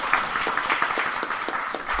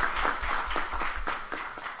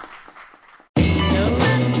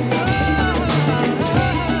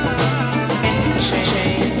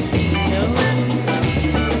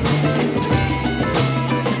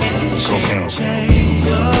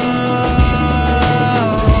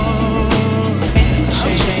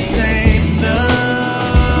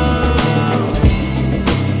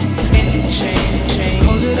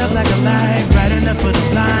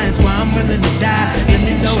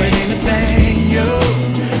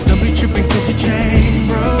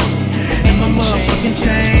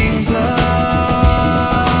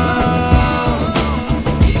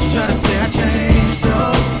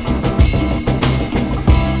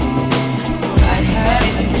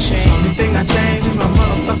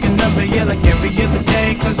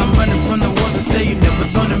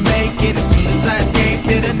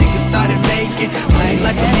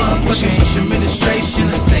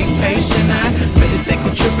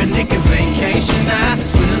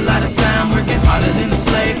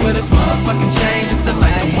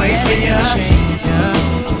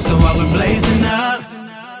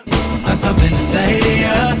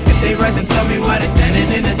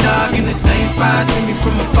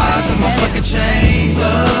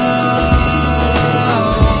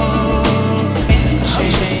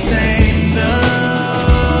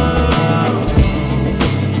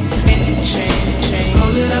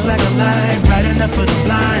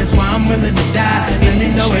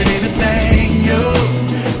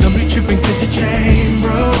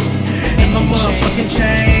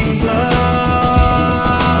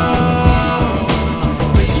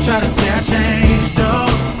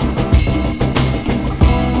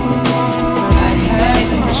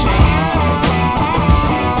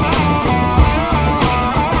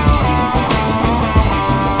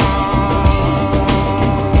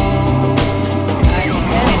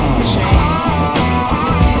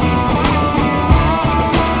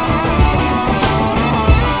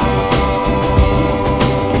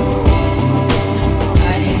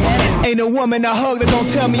 Woman I hug that don't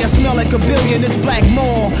tell me I smell like a billion. It's Black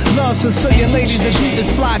Moon. Love Sicilian ladies, the deepest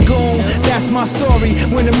fly goon. That's my story.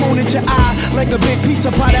 When the moon hit your eye like a big piece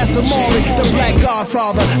of pie, that's amore. The Black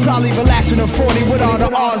Godfather, probably relaxing a 40 with all the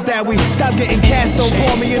R's that we stop getting cast. Don't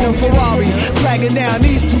pour me in a Ferrari. Flagging down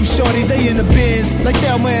these two shorties, they in the bins like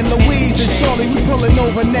Thelma and Louise. And surely we pulling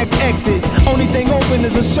over next exit. Only thing open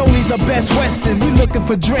is a Shoney's, a Best Western. We looking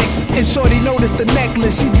for drinks. And shorty noticed the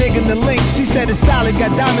necklace. She digging the links. She said it's solid,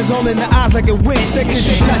 got diamonds all in the eyes like a wing. Said could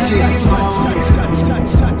you touch it? On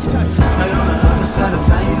the other side of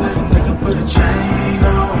town, you let a nigga put a chain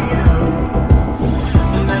on you.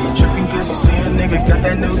 And now you tripping cause you see a nigga got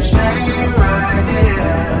that new chain right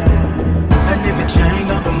here. That nigga chain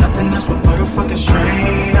don't do nothing else but put a fucking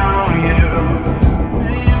strain on you.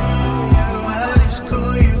 But it's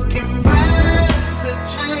cool, you can buy the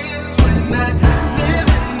chains when I live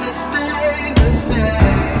in the stay the same.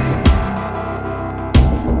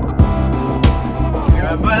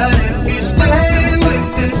 But if you stay with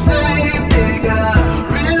this same nigga,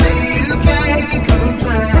 really you can't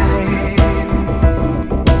complain.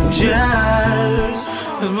 Just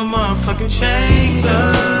cause my motherfucking chain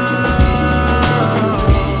glow.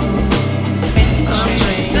 I'm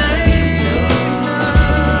just saying,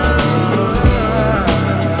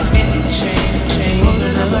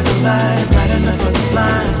 holding up like a light, bright enough for the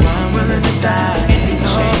blind. Why I'm willing to die, you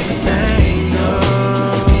know the thing, no.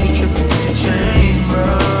 You tripping cause you chain,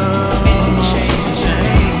 bro.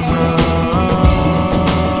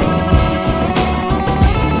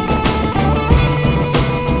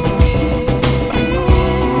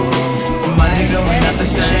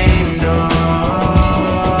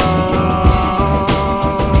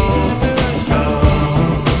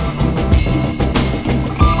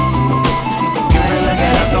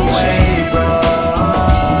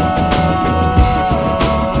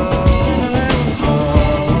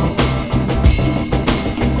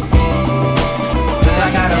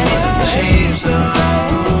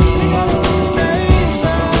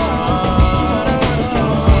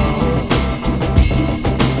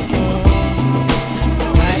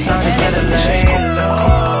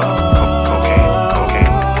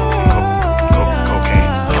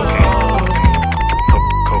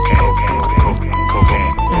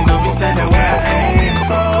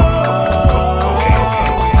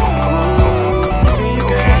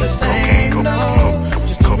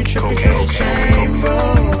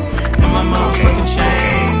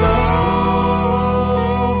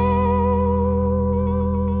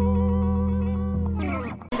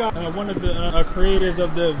 creators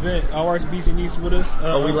of the event, Arts Beats and Eats, with us.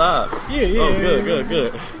 We live? Yeah. Oh,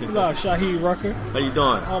 good. We live. Shaheed Rucker. How you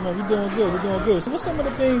doing? Oh man, we're doing good. So what's some of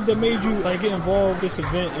the things that made you like get involved with this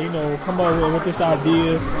event? You know, come up with this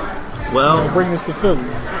idea. Well, bring this to Philly.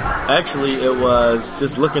 Actually, it was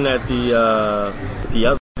just looking at the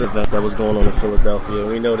other events that was going on in Philadelphia.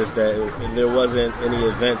 We noticed that there wasn't any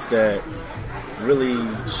events that really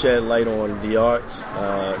shed light on the arts,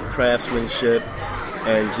 craftsmanship,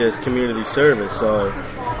 and just community service. So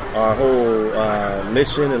our whole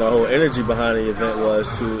mission and our whole energy behind the event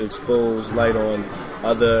was to expose light on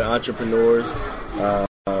other entrepreneurs,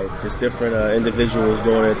 just different individuals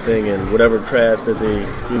doing their thing in whatever crafts that they,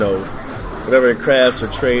 whatever crafts or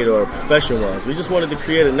trade or profession was. We just wanted to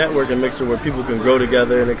create a network and mixture where people can grow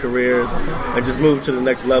together in their careers and just move to the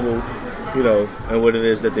next level, and what it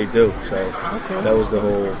is that they do. So that was the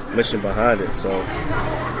whole mission behind it. So,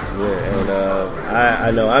 yeah, and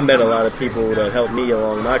I know I met a lot of people that helped me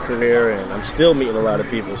along my career, and I'm still meeting a lot of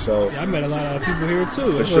people. So I met a lot of people here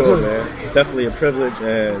too. For sure, man. It's definitely a privilege,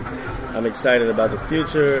 and I'm excited about the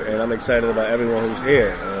future, and I'm excited about everyone who's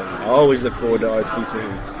here. And I always look forward to Arts Beats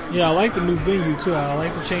and Eats. Yeah, I like the new venue too. I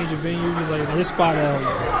like the change of venue. Like this spot,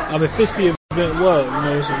 it fits the event well.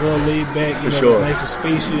 It's a real laid back. For sure. It's nice and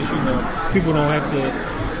spacious. People don't have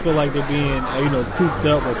to feel like they're being cooped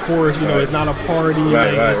up or forced. It's not a party.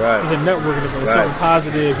 Right. It's a networking event. It's something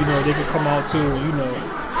positive. They can come out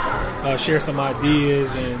to share some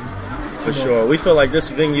ideas and. For sure. We feel like this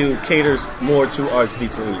venue caters more to Arts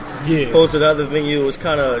Beats and Eats. Yeah. Opposed to the other venue, it was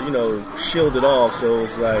kind of, shielded off. So it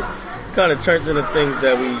was like, kind of turned into things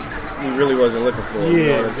that we really wasn't looking for. Yeah, you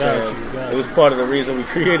know what I'm saying? It was part of the reason we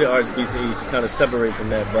created Arts Beats and Eats to kind of separate from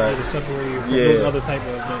that. But to separate from those other type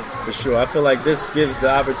of events. For sure. I feel like this gives the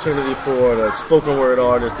opportunity for the spoken word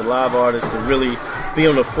artists, the live artists to really be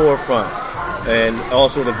on the forefront. And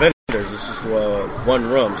also the vendors. It's just one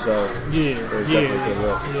room. So it was definitely a good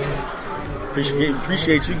look. Yeah.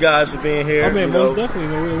 Appreciate you guys for being here. I mean, most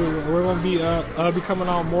definitely. We're going to be coming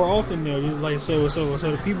out more often now. So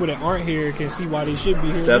the people that aren't here can see why they should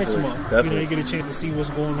be here next month. Definitely. They get a chance to see what's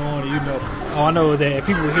going on. I know that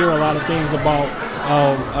people hear a lot of things about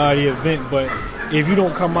the event, but if you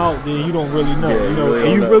don't come out, then you don't really know.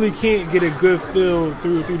 You really can't get a good feel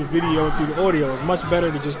through the video and through the audio. It's much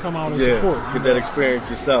better to just come out and support. Get that experience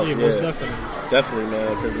yourself. Yeah, most definitely. Definitely,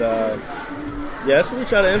 man. Because that's what we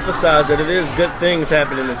try to emphasize, that it is good things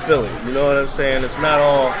happening in Philly. You know what I'm saying? It's not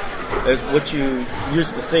all as what you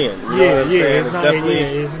used to seeing. You know what I'm saying?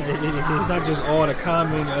 It's not just all the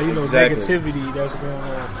common, negativity that's going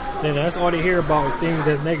on. And that's all they hear about is things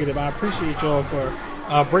that's negative. I appreciate y'all for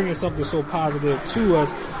bringing something so positive to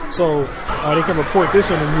us, so they can report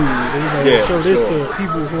this on the news and show this to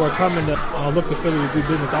people who are coming to look to Philly to do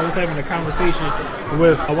business. I was having a conversation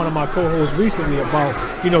with one of my co-hosts recently about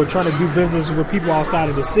trying to do business with people outside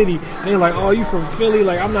of the city. And they're like, "Oh, you from Philly?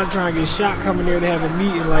 Like, I'm not trying to get shot coming there to have a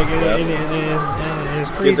meeting." Like, and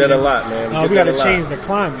it's crazy. Get that a lot, man. We got to change the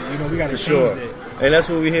climate. We got to change that. And that's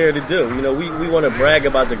what we're here to do. We want to brag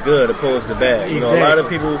about the good opposed to bad. Exactly. A lot of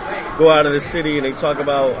people go out of the city and they talk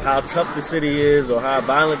about how tough the city is or how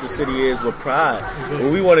violent the city is with pride. Exactly.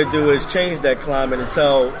 What we want to do is change that climate and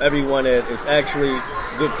tell everyone that it's actually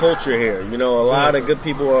good culture here. A lot of good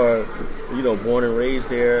people are, born and raised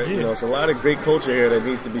here. Yeah. It's a lot of great culture here that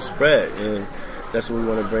needs to be spread. And that's what we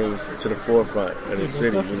want to bring to the forefront of the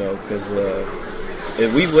city, because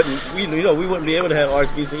if we wouldn't be able to have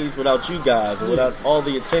Arts Beats and Eats without you guys and without all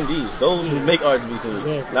the attendees, those who make Arts Beats and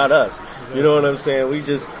Eats, not us. You know what I'm saying? We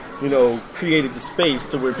just, created the space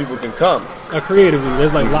to where people can come. Creatively,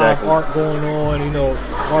 there's live art going on.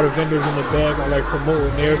 All the vendors in the back are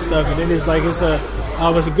promoting their stuff, and then it's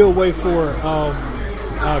a good way for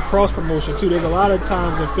cross promotion too. There's a lot of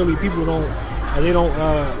times in Philly people don't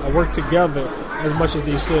work together as much as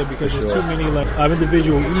they should because there's too many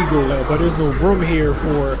individual ego, but there's no room here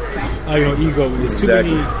for ego.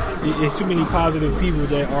 There's too many positive people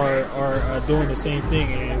that are doing the same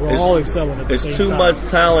thing, and we're all excelling at the same time. It's too much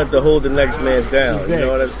talent to hold the next man down. Exactly. You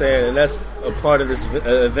know what I'm saying? And that's a part of this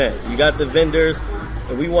event. You got the vendors,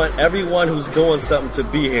 and we want everyone who's doing something to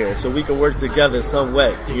be here so we can work together in some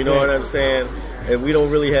way. Exactly. You know what I'm saying? And we don't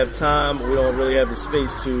really have time, we don't really have the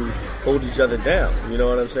space to hold each other down. You know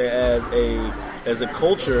what I'm saying? As a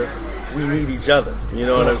culture, we need each other. You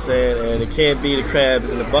know what I'm saying? And it can't be the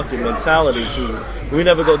crabs in the bucket mentality we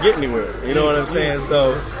never go get anywhere. You know what I'm saying?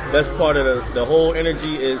 So that's part of the whole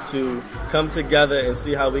energy is to come together and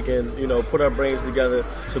see how we can, put our brains together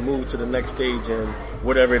to move to the next stage in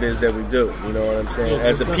whatever it is that we do. You know what I'm saying?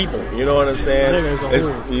 As a people, you know what I'm saying?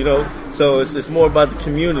 So it's more about the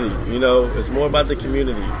community. It's more about the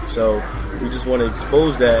community. So we just want to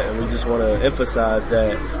expose that, and we just want to emphasize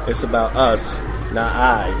that it's about us, not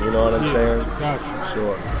I. You know what I'm saying? Gotcha.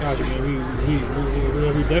 Sure. Gotcha,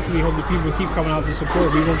 man. We definitely hope that people keep coming out to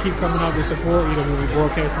support. We're gonna keep coming out to support. You know, we'll be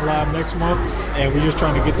broadcasting live next month, and we're just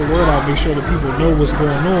trying to get the word out, make sure that people know what's going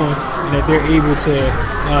on, and that they're able to,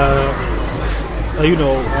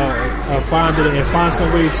 find it and find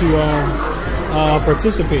some way to.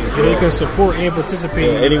 Participate. And they can support and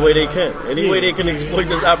participate. Yeah, any way they can. Any way they can exploit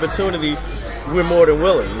this opportunity, we're more than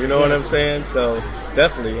willing. You know what I'm saying? So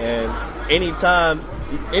definitely. And anytime,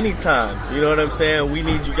 you know what I'm saying? We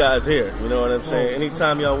need you guys here. You know what I'm saying?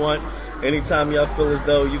 Anytime y'all want, anytime y'all feel as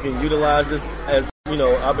though you can utilize this as,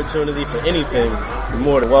 opportunity for anything, you're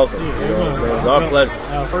more than welcome. You know what I'm saying? It's our pleasure.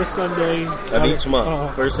 First Sunday of each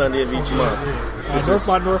month. First Sunday of each month. This is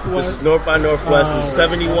North by Northwest. This is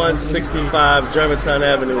 7165 Germantown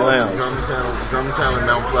Avenue Lounge. Germantown and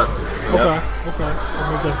Mount Pleasant. Okay.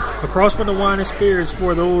 Across from the Wine and Spirits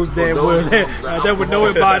for those that would know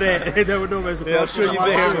it by that. That would know it as I'm sure you've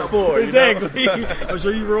been here before. Exactly. I'm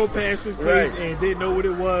sure you rode past this place and didn't know what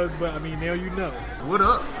it was, but I mean, now you know. What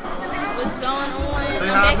up? What's going on? Say I'm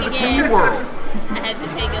hi back to the again. P world. I had to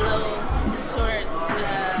take a little short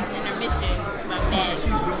intermission. My bad.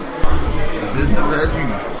 Business as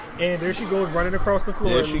usual. And there she goes running across the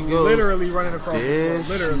floor. There she goes. Literally running across the floor.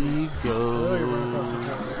 Literally. She goes. Literally running across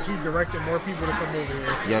the floor. She's directing more people to come over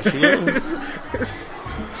here. Yes, she is.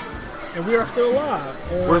 And we are still live.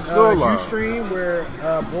 We're still live. Ustream, we're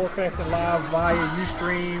broadcasting live via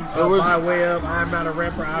Ustream by way of I'm Not a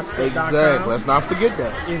Rapper, iSpeak.com. Exactly. Let's not forget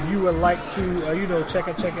that. If you would like to, check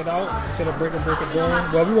it out until the break of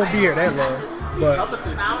dawn. Well, we won't be here that long, but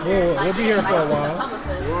we'll be here for a while.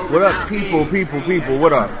 What up, people?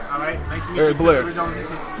 What up? All right, nice to meet Eric you. Blair.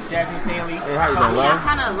 This is Jasmine Stanley. Hey, how you doing, Yeah, I love?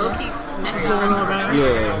 kind of low-key met y'all.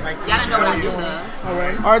 Yeah. Y'all didn't know what I do, though. All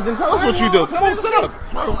right. All right, then tell us what you do. Come on, sit up.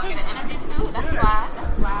 Oh, I get an interview, too? That's why.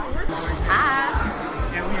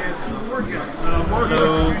 Hi. And we have two more guests.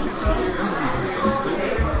 Introduce yourself.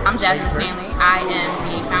 I'm Jasmine Stanley. I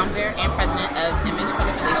am the founder and president of Image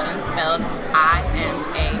Public Relations, spelled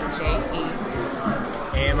IMAJE.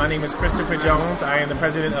 And my name is Christopher Jones. I am the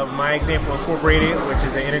president of My Example Incorporated, which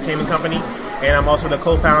is an entertainment company. And I'm also the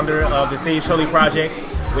co-founder of the Save Shirley Project,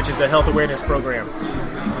 which is a health awareness program.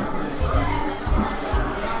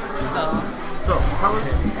 So tell us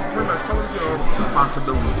your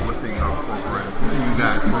responsibilities within your program. Within you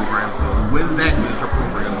guys' program. What exactly is your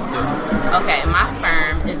program? Okay, my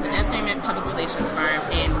firm is an entertainment public relations firm,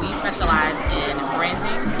 and we specialize in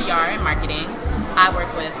branding, PR, and marketing. I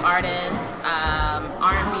work with artists,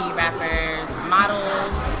 R&B rappers,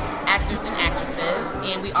 models, actors and actresses,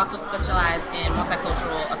 and we also specialize in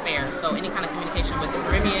multicultural affairs. So any kind of communication with the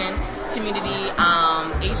Caribbean community,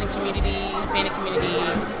 Asian community, Hispanic community,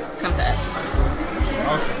 come to us.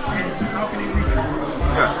 Awesome. How can they reach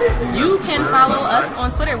you? You can follow us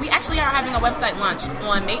on Twitter. We actually are having a website launch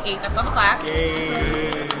on May 8th at 12 o'clock.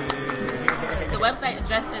 Yay. The website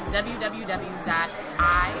address is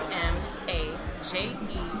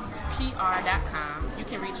www.imajepr.com. You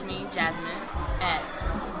can reach me, Jasmine, at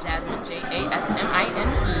Jasmine, Jasmine,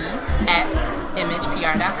 at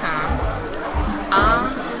imagepr.com.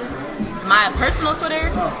 My personal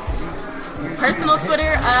Twitter, first name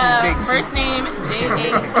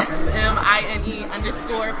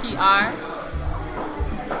JASMINE_PR.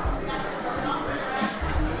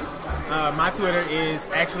 My Twitter is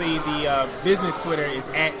actually the business Twitter is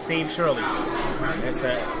at Save Shirley. That's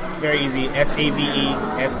very easy. SAVESHIRLEY.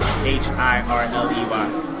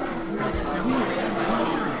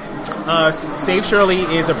 Save Shirley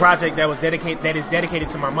is a project that is dedicated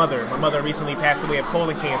to my mother. My mother recently passed away of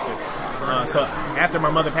colon cancer. So after my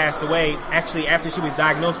mother passed away, actually after she was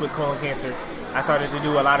diagnosed with colon cancer, I started to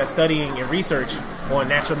do a lot of studying and research on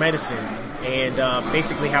natural medicine and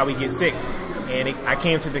basically how we get sick. And I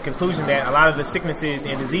came to the conclusion that a lot of the sicknesses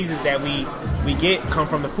and diseases that we get come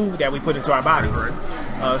from the food that we put into our bodies.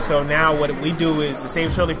 So now what we do is the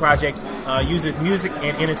Save Shirley Project uses music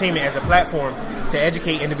and entertainment as a platform to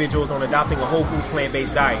educate individuals on adopting a whole foods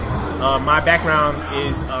plant-based diet. My background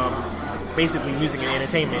is basically music and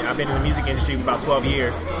entertainment. I've been in the music industry for about 12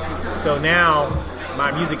 years. So now my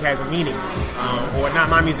music has a meaning, or not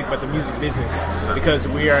my music, but the music business, because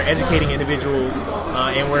we are educating individuals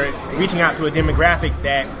and we're reaching out to a demographic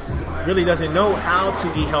that really doesn't know how to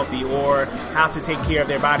eat healthy or how to take care of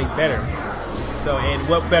their bodies better. So, and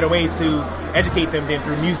what better way to educate them than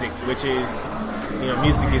through music, which is,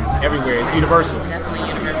 music is everywhere. It's universal. Definitely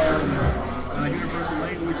universal. Universal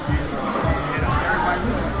language is everybody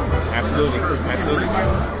listens to it. Absolutely.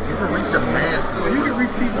 can reach a massive. You can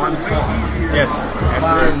reach people one song. easier. Yes,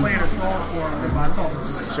 absolutely. Playing a song for them by talking to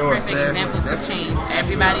them. Sure. Perfect example, 2 Chainz.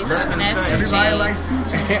 Everybody's talking at 2 Everybody likes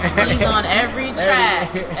Chainz. 2 Chainz. He's on every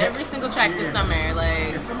track, every single track this summer.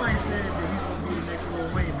 Like, If somebody said that he's going to be the next Lil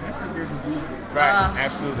Wayne, man, that's because they're just losing. Right,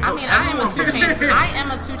 absolutely. I mean, I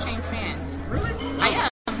am a 2 Chainz fan. Really? I am.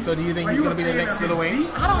 So do you think he's going to be the next Lil Wayne?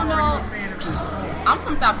 I don't know. I'm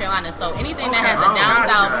from South Carolina, so anything that has a down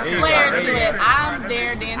south flair to it, I'm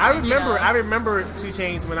there dancing. I remember 2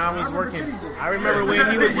 Chainz when I was working. I remember when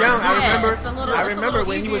he was young. I remember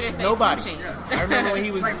when he was nobody. I remember when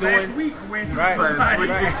he was doing. Right.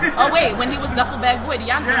 Oh wait, when he was Duffel Bag Boy, do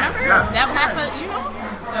y'all remember that half of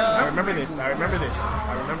So I remember this. I remember.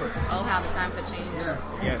 Oh, how the times have changed.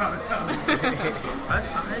 Yes. I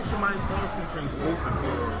actually might saw 2 Chainz open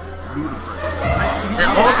for Ludacris. And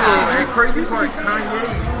also, and crazy part, Kanye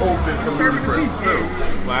opened for Ludacris too.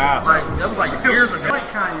 Wow. Like, that was like years ago. Like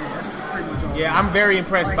Kanye, Yeah, I'm very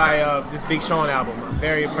impressed by this Big Sean album. I'm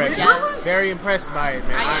very impressed. Yeah. Very impressed by it,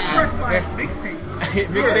 man. I'm impressed by mixtape.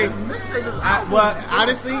 Mixtape is. Well,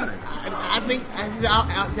 honestly, I think his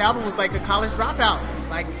album was like a college dropout.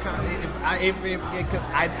 Like, I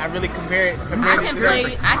really compare it. I can play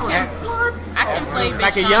Big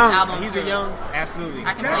like Sean's a young album. He's a young, absolutely.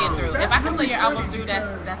 I can play it through. If I can play your album through,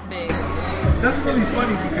 that's big. That's really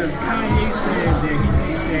funny because Kanye said that he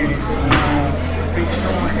thinks that Big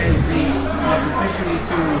Sean has the potential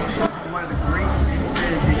to be one of the greats. And he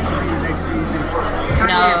said that he could be the next Jay-Z.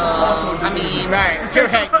 No, I mean, right,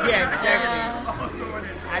 correct, yes, definitely.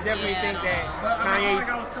 I definitely think that Kanye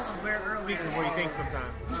speaks before he thinks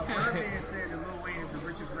sometimes. Birdman said that Lil Wayne is the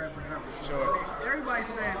richest rapper ever. Sure. Everybody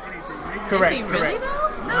says anything. Correct. Is he really though?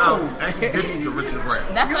 No, Diddy's the richest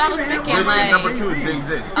rapper. That's what I was thinking. Diddy, Like, number 2 is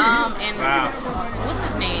Jay-Z. And what's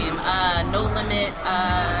his name? No Limit.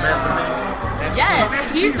 Yes,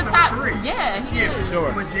 he's the top. Yeah, he is.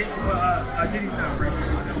 Sure. But Diddy's not rich.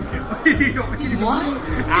 What?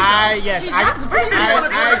 I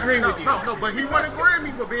agree with you. No, but he won a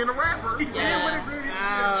Grammy for being a rapper. We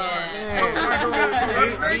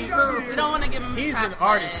don't want to give him. He's an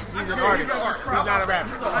artist. He's an artist. He's not a rapper.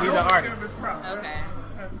 He's an artist. Okay.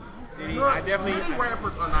 I definitely. Many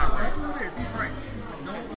rappers are not rappers. He's right.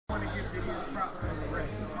 Don't want to give Diddy his props as a rapper.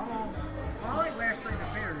 I like Last Train to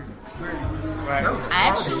Paris. Right.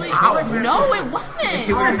 Actually, no, it wasn't.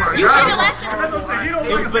 You hated Last Train.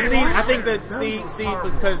 But see, I think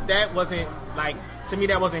because that wasn't like. To me,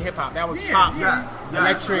 that wasn't hip hop. That was pop,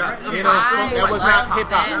 electric. You know, that was not hip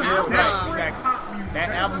hop. Exactly. That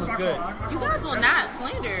album was good. You guys will not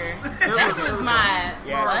slander. That was my.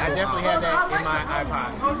 Yes, I definitely had that in my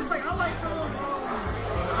iPod. Oh, just like I like.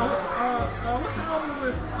 What's the album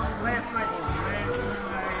with Last Night?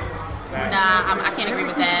 Nah, I can't agree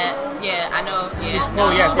with that. Yeah, I know. Yeah.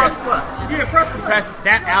 Oh yes. Yeah,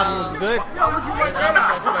 that album was good.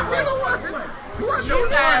 You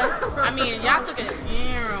guys, I mean, y'all took it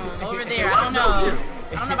over there. I don't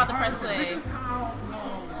know about the press play.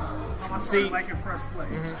 See, like a press play.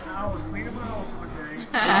 I was cleaning my house one day.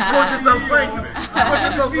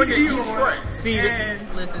 See,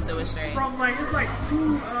 listen to it straight. From like it's like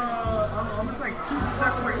two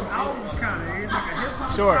separate albums, kind of. It's like a hip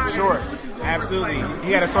hop. Sure, absolutely.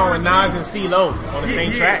 He had a song with Nas and CeeLo on the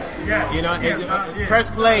same track. Yeah, you know, press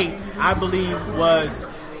play, I believe, was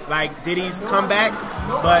like Diddy's comeback,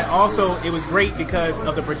 but also it was great because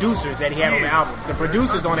of the producers that he had on the album. The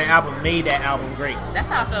producers on the album made that album great. That's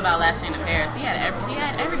how I feel about Last Train to Paris. He had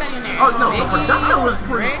everybody in there. Oh no, Biggie, the production was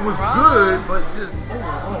good, but just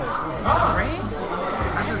Drake.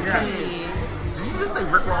 I just can't. Did you just say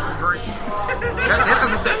Rick Ross and Drake?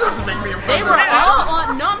 that doesn't make me impressed. They were all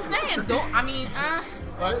on. No, I'm saying. I mean,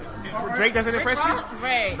 Drake doesn't impress you?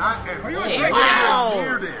 Right. Not at all.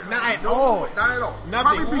 Wow. Not at all. Not at all.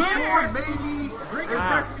 Nothing. Probably before maybe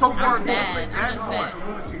so far. I'm just sad.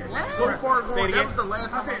 So far Say it gone. again. That was the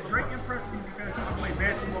last I time. said Drake impressed me because he could play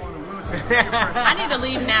basketball in a wheelchair. I need to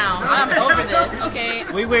leave now. I'm over this, okay? I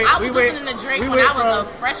was listening to Drake when I was a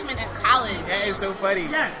freshman in college. That is so funny.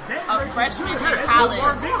 A freshman in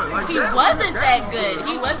college. He wasn't that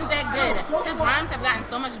good. His rhymes have gotten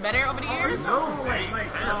so much better over the years.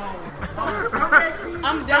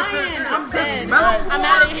 I'm dying. I'm dead. I'm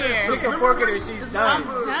out of here. Stick a fork in her. She's done. I'm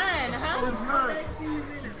done, huh? His comeback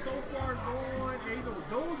season is so far gone. And, you know,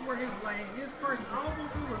 those were his first album.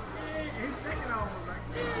 It was his second album was like,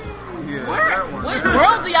 What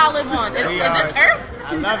world do y'all live on? Is this Earth?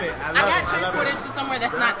 I love it. I got transported to somewhere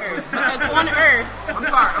that's not Earth. Because on Earth... I'm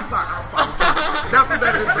sorry. That's what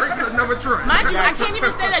that is. Drake is another trend. Mind you, I can't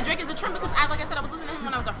even say that Drake is a trend because, like I said, I was listening to him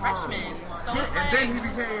when I was a freshman. So it's and then he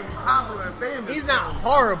became popular and famous. He's not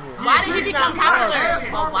horrible. Why did he become popular?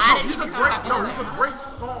 Well, why did he become popular? No, he's a great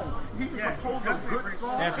song. He can compose a good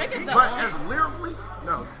song. Drake is the but as lyrically,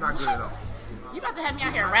 no, it's not good at all. You about to have me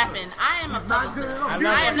out here rapping. I am a publicist.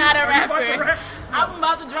 I am not a rapper. I'm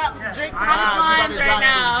about to drop Drake's hottest lines right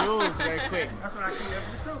now. Jewels very quick. That's what I keep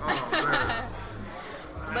every too.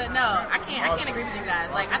 But no, I can't agree with you guys.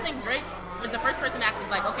 Like, I think Drake was the first person that was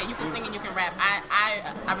like, okay, you can sing and you can rap.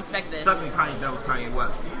 I respect this. Definitely that was Kanye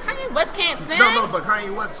West. Kanye West can't sing? No, but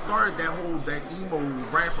Kanye West started that emo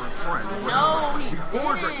rapper trend. No, he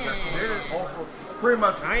Before didn't. Drake, yes, he did. Also, pretty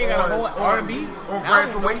much I ain't got a whole R&B on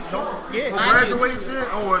Graduation. Yeah. On Graduation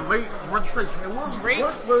or Late Registration.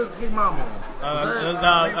 What was Hey Mama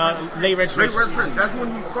on? Late Registration. Late Registration. That's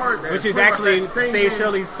when he started that. Which is actually Save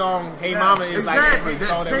Shirley's song, Hey Mama, is exactly. like the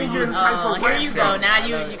song that we use. Oh, here you go. Now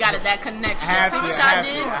you got that connection. See what y'all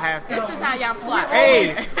did? This is how y'all plot.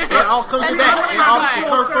 Hey, it all comes back. It all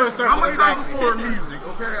comes full circle. I'm a dinosaur of music,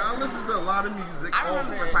 okay? I listen to a lot of music, all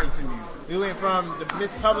different types of music. We went from the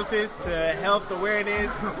Miss Publicist to health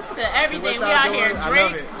awareness to everything. We out here,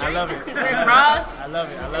 Drake. I love it. Rick Ross. I love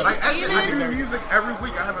it. Like, actually, I do music every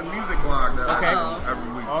week. I have a music blog that I do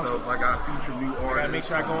every week. Awesome. So it's like I feature new artists. I gotta make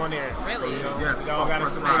sure I go on there. Really? Yes. We all gotta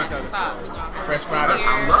support each other. Fresh Friday.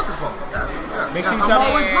 I love the talk. Yes. Make sure you tell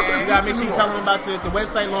them. You gotta make sure you tell them about the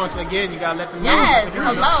website launch again. You gotta let them know. Yes.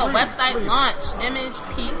 Hello. Website launch.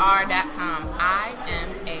 ImagePR.com.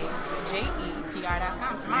 IMAJEPR.com.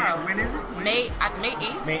 Tomorrow. When is it? May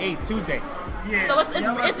 8th. May 8th, Tuesday. Yeah. So it's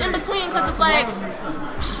in between because it's like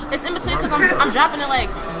I'm dropping it like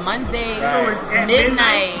Monday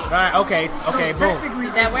midnight. Right. Okay. Boom.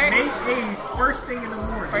 Does that work? May 8th, first thing in the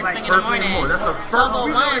morning. First thing in the morning. That's the first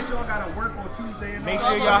 12:01. Y'all gotta work on Tuesday. Make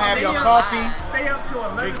sure y'all have your coffee. Stay up till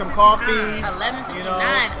 11. Drink some coffee. 11:59. You know,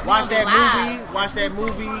 watch that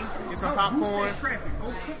movie. Get some popcorn.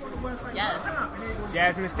 Yes.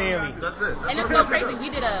 Jasmine Stanley. That's it. And it's so crazy. We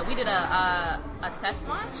did a test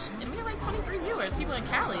launch, and we had like 23 viewers. People in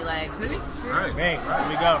Cali, like. Right. Hey, here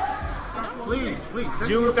we go. Please.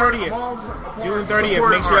 June 30th. June 30th.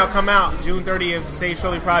 Make sure y'all come out. June 30th. Save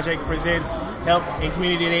Shirley Project presents Health and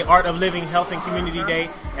Community Day, Art of Living, Health and Community Day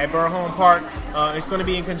at Borough Home Park. It's going to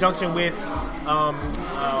be in conjunction with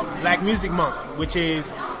Black Music Month, which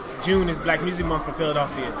is June is Black Music Month for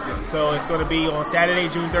Philadelphia. So it's going to be on Saturday,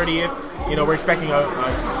 June 30th. You know, we're expecting a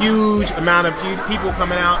huge amount of people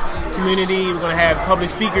coming out, community. We're going to have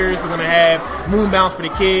public speakers. We're going to have moon bounce for the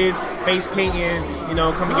kids, face painting. You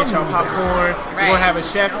know, come and get y'all popcorn. Right. We're going to have a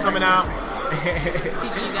chef coming out.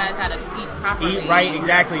 Teaching you guys how to eat properly. Eat right,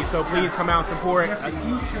 exactly. So please come out and support.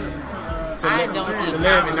 To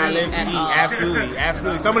live and not live to eat.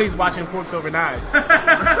 Absolutely. Somebody's watching Forks Over Knives.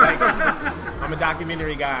 I'm a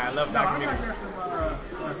documentary guy. I love documentaries.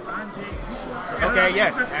 Okay,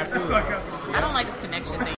 yes, absolutely. I don't like this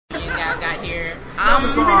connection thing you guys got here. I'm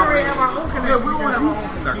sorry. We don't have our own connection.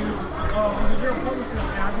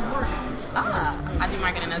 I do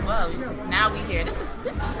marketing as well. Now we here. This is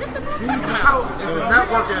what I'm talking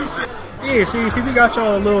about. Yeah, see, we got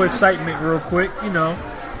y'all a little excitement real quick, you know.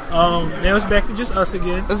 Now it's back to just us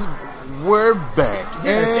again. We're back.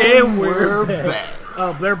 Yes, and we're back.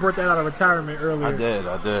 Blair brought that out of retirement earlier. I did.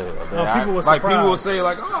 People were surprised. People will say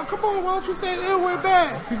like, "Oh, come on, why don't you say and we're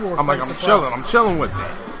back?" People were I'm like, I'm chilling with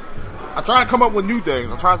that. I try to come up with new things.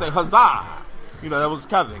 I'm trying to say huzzah. You know, that was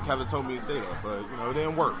Kevin. Kevin told me to say that, but you know, it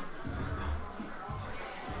didn't work.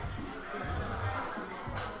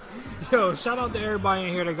 Yo, shout out to everybody in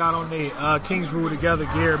here that got on the Kings Rule Together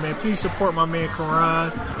gear, man. Please support my man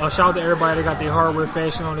Karan. Shout out to everybody that got their hardware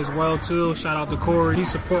fashion on as well, too. Shout out to Corey.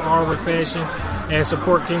 Please support hardware fashion and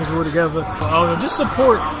support Kings Rule Together. Just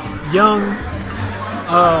support young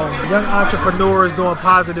entrepreneurs doing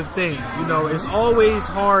positive things. You know, it's always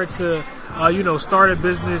hard to start a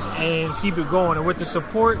business and keep it going. And with the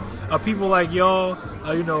support of people like y'all,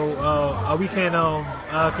 we can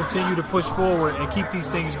continue to push forward and keep these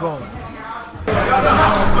things going.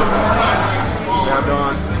 How y'all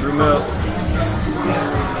doing? Drew Mills.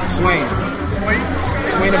 Swain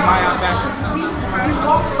of My Out Fashion.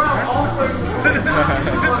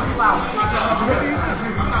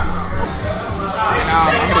 And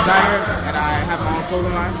I'm a designer, and I have my own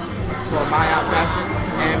clothing line called My Out Fashion,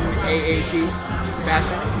 MAAT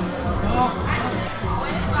Fashion.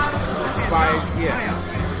 Inspired,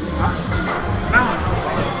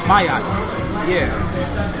 My Out,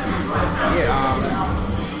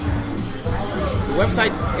 the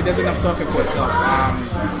website, it does enough talking for itself.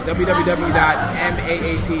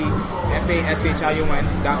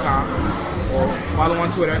 www.maatfashion.com or follow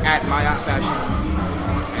on Twitter at My Out Fashion.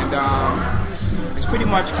 And It's pretty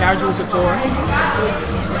much casual couture,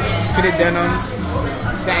 fitted denims,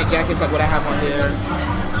 satin jackets like what I have on here,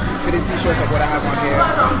 fitted t-shirts like what I have on here.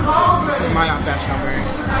 This is my fashion I'm wearing.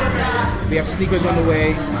 We have sneakers on the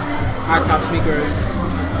way, high top sneakers,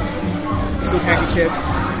 silk handkerchiefs,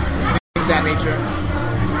 things of that nature.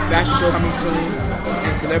 Fashion show coming soon,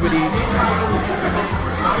 and celebrity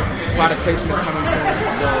product placements coming soon.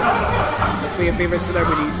 So look for your favorite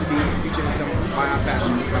celebrity to be featured in some my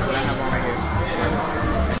fashion like what I have on right here.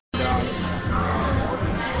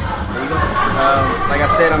 Like I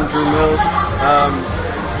said, I'm Drew Mills.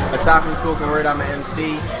 Aside from spoken word, I'm an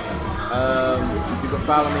MC. You can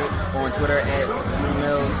follow me on Twitter at Drew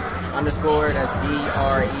Mills _. That's DREWMILLS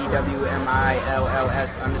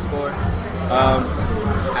 _.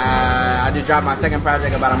 I just dropped my second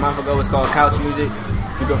project about a month ago. It's called Couch Music.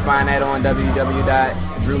 You can find that on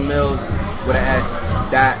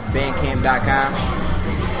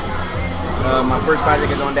www.drewmills.bandcamp.com. My first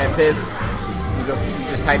project is on Dat Piff. You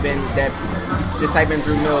just type in that. Just type in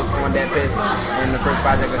Drew Mills on Dat Piff, and the first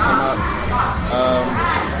project will come up.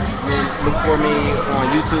 Look for me on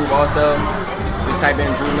YouTube also. Just type in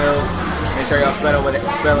Drew Mills. Make sure y'all spell it with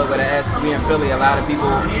an S. We in Philly. A lot of people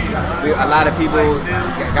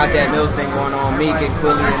got that Mills thing going on. Meek and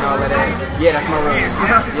Quilly and all of that. Yeah, that's my real name.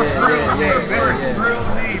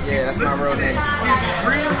 Yeah, that's my real name.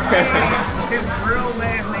 His real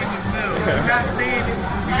last name is Mills. You're not saying it.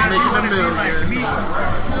 You gotta do it like Meek, or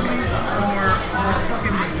fucking.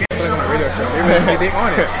 Like on a radio show. They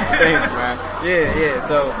on it. Thanks, man. Yeah.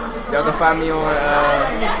 So y'all can find me on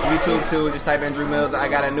YouTube too. Just type in Drew Mills. I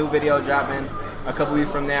got a new video dropping a couple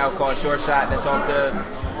weeks from now called Short Shot. That's off the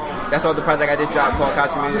project I just dropped called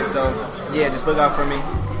Couch Music. So yeah, just look out for me.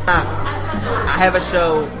 I have a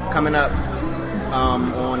show coming up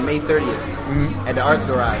on May 30th at the Arts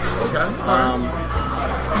Garage. Okay.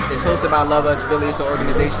 It's hosted by Love Us Philly. It's an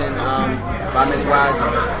organization by Miss Wise.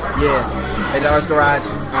 Yeah, at the Arts Garage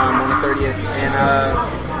on the 30th. And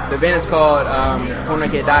the event is called Corner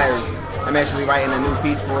Kid Diaries. I'm actually writing a new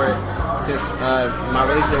piece for it since my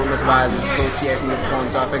relationship with Miss Wise is close. She asked me to perform,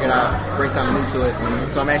 so I figured I'd bring something new to it.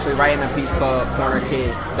 So I'm actually writing a piece called Corner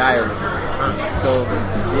Kid Diaries. So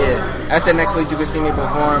yeah, I said next week you can see me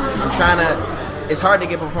perform. I'm trying to. It's hard to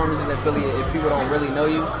get performances in Philly if people don't really know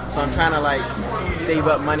you. So I'm trying to like save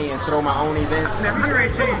up money and throw my own events. Now, how do you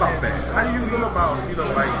feel about that? How do you feel about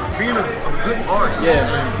like being a good artist? Yeah.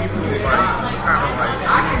 And people like kind of like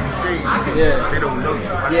shade. Yeah. They don't know you.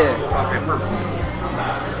 How do you feel about that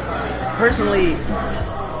personally?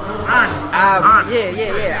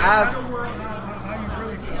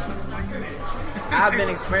 I've been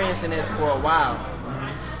experiencing this for a while.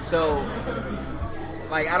 So.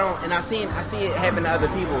 Like I see it happen to other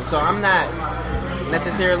people, so I'm not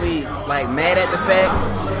necessarily like mad at the fact.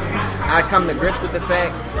 I come to grips with the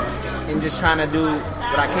fact and just trying to do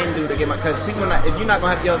what I can do to get because if you're not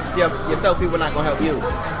gonna help yourself, people are not gonna help you.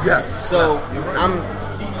 Yes. So I'm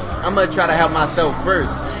gonna try to help myself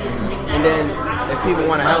first, and then if people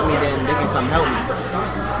want to help me, then they can come help me.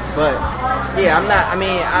 But yeah,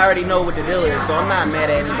 I already know what the deal is, so I'm not mad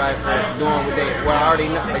at anybody for doing what I already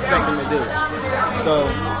expect them to do.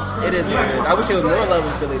 So it is what it is. I wish there was more love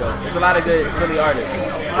in Philly though. There's a lot of good Philly artists. There's a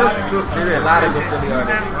lot of good Philly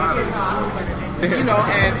artists. You know,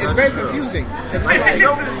 and it's very confusing. It's like, you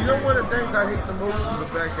know, one of the things I hate the most is the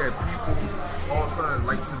fact that people all of a sudden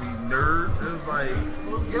like to be nerds. And it's like,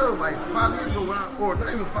 like 5 years ago or not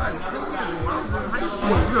even 5 years ago, when I was in high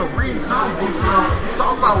school, reading comic books,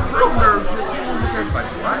 talk about real nerds, people look at like,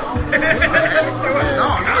 what? No,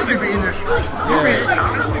 I was be in the street.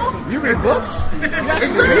 You read books? You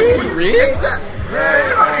read? Exactly.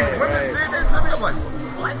 Yeah, women say that to me, I'm like,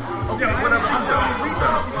 what? Okay, whatever.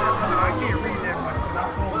 I can't read that much because I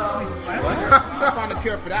fall asleep. I found a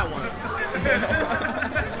cure for that one.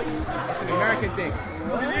 It's an American thing.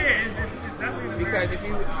 Because if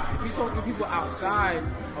you talk to people outside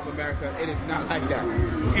of America, it is not like that.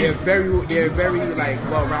 They're very like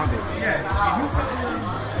well-rounded. Yeah, if you tell them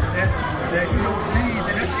that you don't read,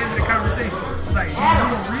 then that's the end of the conversation. Like you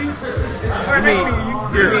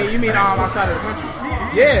don't read. You mean outside of the country?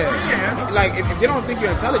 Yeah. Like if they don't think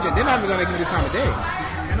you're intelligent, they're not even gonna give you the time of day.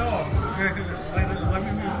 At all. We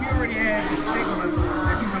already had this stigma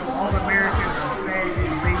that all Americans are fat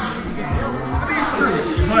and lazy. I think it's true,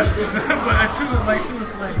 but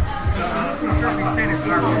to a certain extent, it's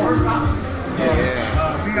our fault.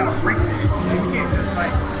 We gotta break that. We can't just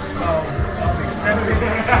accept it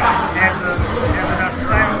as a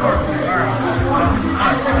societal norm. All right, this is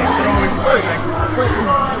us. It always works like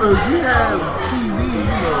you have TV,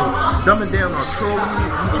 dumbing down our trolling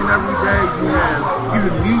each and every day. You have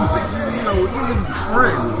even music. even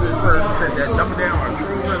friends to a certain extent that dumb down our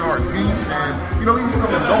children, our youth, and, even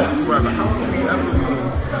some adults, whatever. How can we ever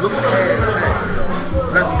look past that?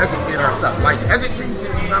 Let's educate ourselves. Like, education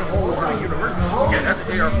is not always in a university. We can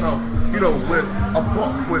educate ourselves, with a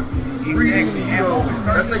book, with reading,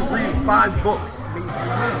 let's say reading 5 books.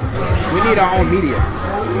 We need our own media.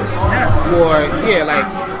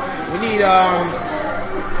 We need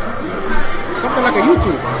something like a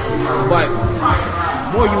YouTube, but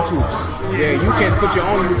more YouTubes. Yeah, you can put your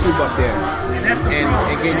own YouTube up there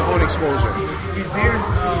and get your own exposure. If there's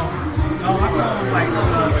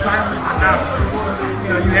silent monopoly,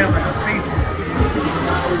 you have like a Facebook,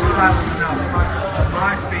 silent monopoly.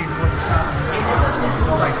 MySpace was a silent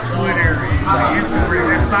monopoly. Like Twitter and Instagram,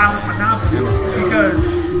 they're silent monopolies because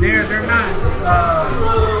they're not.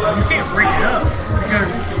 You can't break it up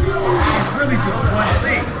because it's really just one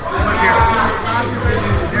thing. But they're so popular,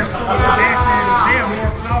 they're so massive, they have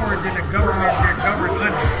more power than the government they're governed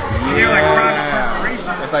under. Yeah. They're like private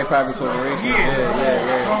corporations. It's like private corporations. Yeah.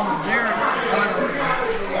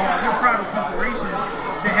 They're private corporations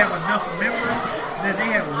that have enough members that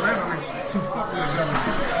they have leverage to fuck with the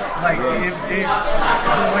government. Like, if the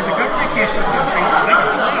government can't shut down Facebook, they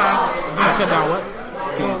can try. Shut down what?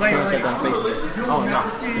 Can't shut down Facebook. Oh no.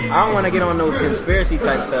 I don't want to get on no conspiracy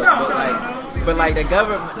type stuff, but like the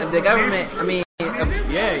government. I mean,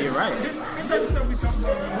 yeah, you're right.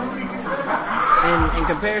 In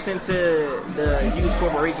comparison to the huge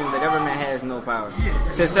corporations, the government has no power.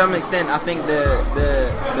 To some extent, I think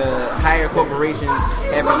the higher corporations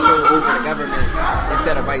have control over the government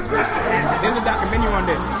instead of vice versa. There's a documentary on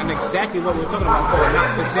this, and exactly what we're talking about called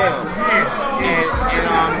 "Not for Sale,"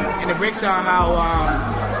 and it breaks down how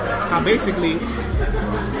basically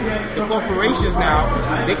the corporations now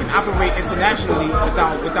they can operate internationally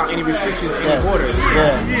without any restrictions, any borders.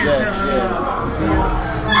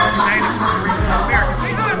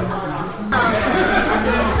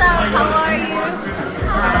 What's up? How are you?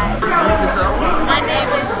 My name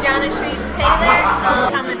is Jonna Shreves Taylor.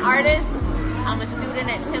 I'm an artist. I'm a student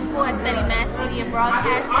at Temple. I study mass media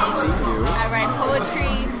broadcasting. I write poetry.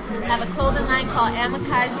 I have a clothing line called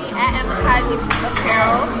Amakaji at Amakaji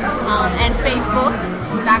Apparel and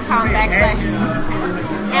Facebook.com/Amakaji.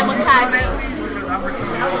 AMEKAJI.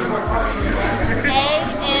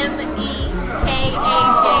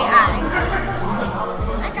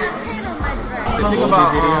 The thing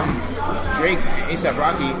about Drake and A$AP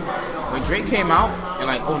Rocky, when Drake came out in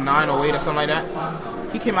like 09, 08 or something like that,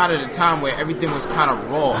 he came out at a time where everything was kind of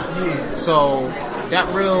raw. So that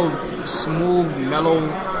real smooth, mellow,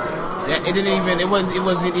 that it didn't even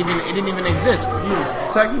exist.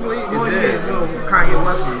 Technically, it did. Kanye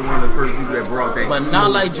West was one of the first people that brought that. But not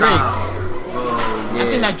like Drake. I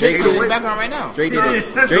think that Drake did it in the background right now. Drake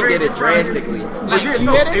did it drastically. Like, you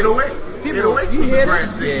hear this? People, you hear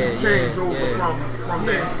this? Change over from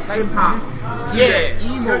that hip hop.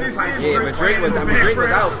 Emo type. Yeah, but Drake was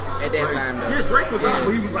out at that time though. Yeah, Drake was out,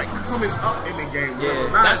 but he was like coming up in the game. Yeah,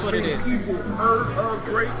 that's what it is. People heard of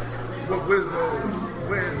Drake, but when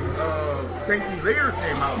Thank You Later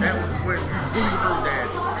came out, that was when you heard that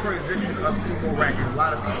transition of emo rap. A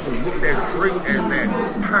lot of people looked at Drake as that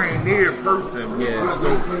pioneer person. Yeah. So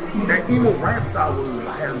that emo rap album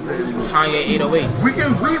has been Kanye 808s. We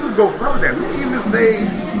even go further. We even say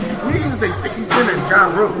 50 Cent and Ja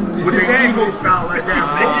Rule with their emo style like that.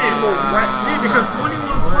 Because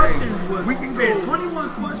 21 Questions was 21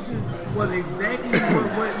 Questions was exactly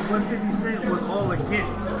what 50 Cent was all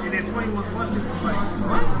against. And then 21 Questions was like,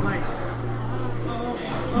 what? Like,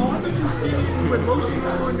 I thought you singing with lotion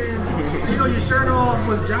on and your shirt off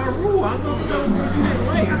was Ja Rule. I thought that was what you didn't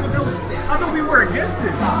like. I thought we were against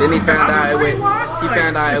this. Then he found out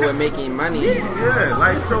it was making money. Yeah,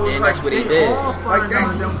 like so. And that's what he did. Like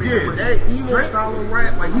that, that emo style of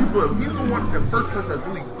rap. Like he's the one, the first person to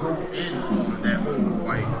really go into that whole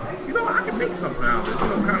like. I can make something out of it.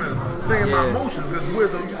 Kind of saying my emotions. Because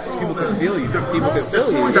Wizzo, you saw people can feel you. People can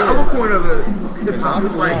feel you. The other point of it, some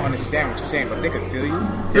people don't understand what you're saying, but they can feel you.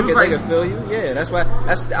 They can feel you. Yeah, that's why.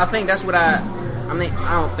 I think that's what I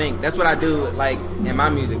don't think that's what I do like in my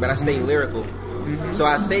music, but I stay lyrical. Mm-hmm. So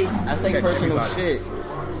I say personal shit.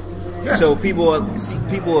 Yeah. So people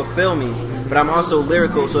will feel me, but I'm also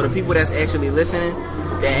lyrical. So the people that's actually listening.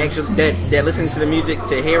 That listens to the music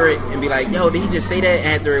to hear it and be like, yo, did he just say that and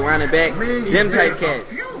had to rewind it back? Them type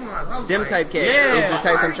cats. Yeah. The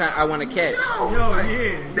types I want to catch.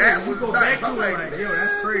 That was nice. I'm like, yo,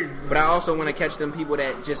 that's crazy. But I also want to catch them people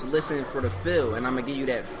that just listen for the feel, and I'm gonna give you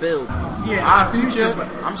that feel. Yeah. Our Future,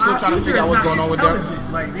 I'm still trying to figure out what's going on with them.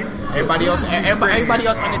 Everybody else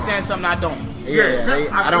understands something I don't.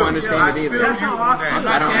 I don't understand it either. I'm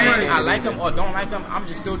not saying I like them or don't like them. I'm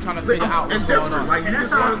just still trying to figure out what's going on. And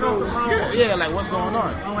that's how I felt about Yeah, like what's going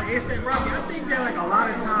on. Like A$AP Rocky, I think that like a lot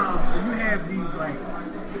of times when you have these like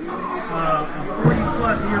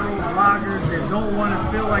 40-plus-year-old bloggers that don't want to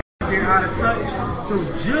feel like they're out of touch, so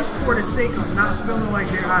just for the sake of not feeling like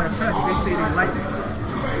they're out of touch, they say they like it.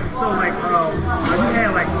 So like you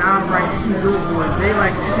had like Nam Right, Two Billboards, they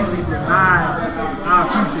like completely denied Our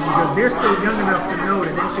Future because they're still young enough to know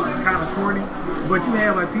that shit was kind of corny. But you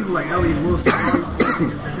have like people like Elliot Wilson,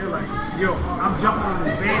 and they're like, yo, I'm jumping on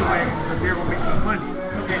this bandwagon because they're gonna make me money.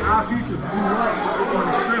 And Our Future blew up on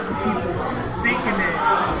the strength of people thinking that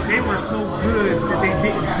they were so good that they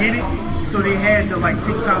didn't get it, so they had to like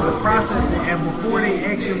take time to process it, and before they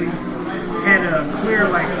actually had a clear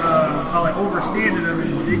like overstanding of it,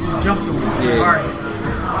 they just jumped on it. Yeah. All right,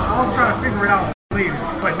 I'll try to figure it out later,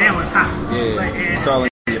 but now it's hot. Yeah, like, it's all in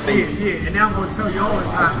your face. Yeah, and now I'm gonna tell y'all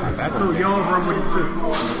it's hot, so y'all run with it too.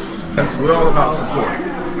 We're all about support.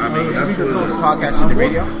 I mean, that's what the podcast is the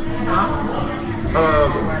radio.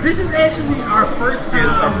 This is actually our first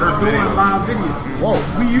time doing live video. Whoa.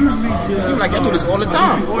 We usually just... Seems like y'all do this all the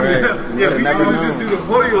time. Yeah, we never just do the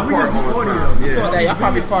audio part all the time. I thought that y'all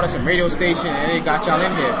probably part of some radio station and they got y'all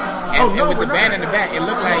in here. And with the band in the back, it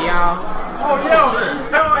looked like y'all... Oh, no,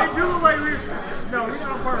 it do look like we're... No, we're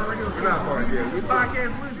not part of radio station. We're not part of it. We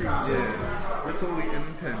podcast Wednesday. Yeah, we're totally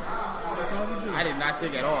independent. I did not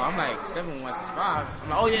think at all. I'm like 7165. I'm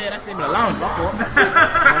like, oh yeah, that's the name of the lounge. My fault.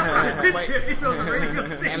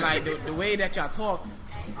 And like the way that y'all talk,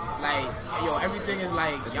 like yo, everything is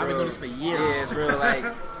like it's y'all been doing this for years. Yeah, it's real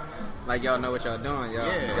like y'all know what y'all doing.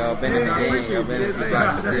 Y'all been in the game. Y'all been in the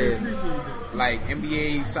blocks of years. Like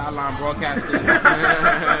NBA sideline broadcasters.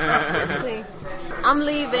 I'm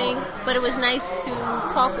leaving, but it was nice to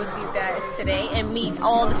talk with you guys today and meet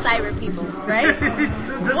all the cyber people, right?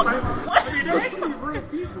 They're actually real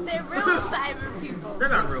people. They're real cyber people. They're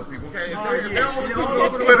not real people, okay? If they're only people on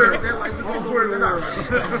Twitter, they're like this on Twitter, they're not real.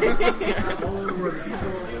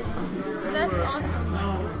 That's awesome.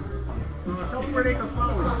 Tell them where they can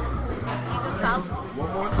follow you.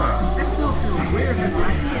 One more time. It still seems weird.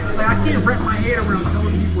 I can't wrap my head around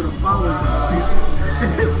telling people to follow you.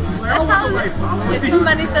 That's how if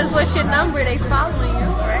somebody says what's your number, they follow you,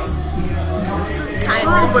 right?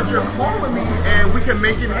 But you're calling me and we can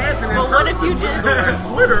make it happen. But what if you just on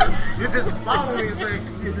Twitter, you just follow me and say,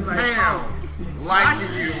 Pam, like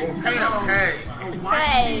you, or Pam, hey.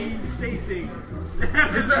 Hey. Say things.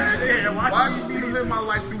 Why do you see live my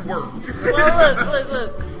life through work? Well,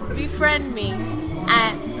 look. Befriend me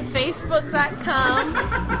at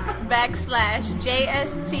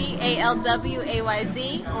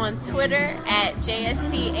facebook.com/JSTALWAYZ, on Twitter at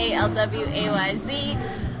JSTALWAYZ,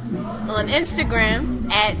 on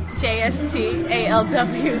Instagram at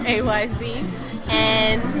JSTALWAYZ,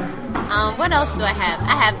 and what else do I have?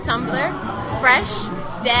 I have Tumblr,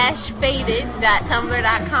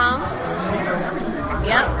 fresh-faded.tumblr.com.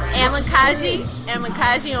 Yep,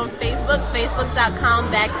 Amakaji on Facebook,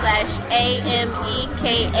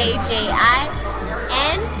 facebook.com/AMEKAJI,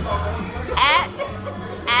 and at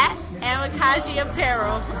Amakaji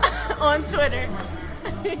Apparel on Twitter.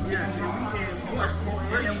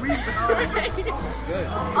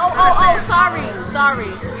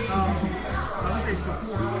 Sorry.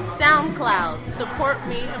 SoundCloud. Support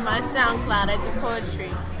me in my SoundCloud. I do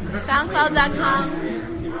poetry.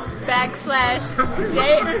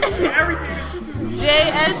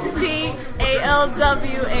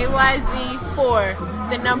 JSTALWAYZ4,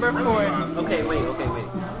 the number 4. Okay, wait.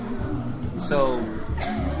 So,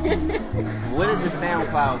 what is the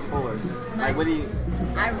SoundCloud for? Like, what do you...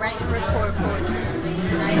 I write and record poetry.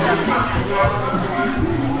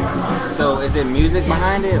 So, is it music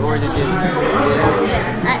behind it, or is it just...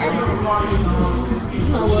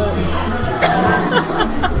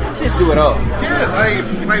 Just do it all.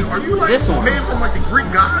 Yeah, like are you like this one? Man from like the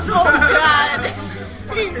Greek gods? Oh God,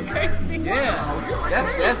 he's crazy. Yeah,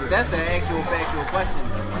 that's an actual factual question.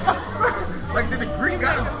 Like did the Greek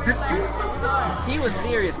gods defeat something? He was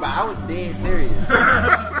serious, but I was dead serious. This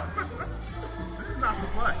is not for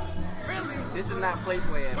play. Really? This is not play.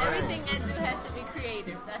 Everything I do has to be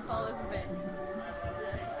creative. That's all it's been.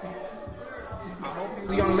 I hope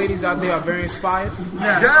you young ladies out there are very inspired.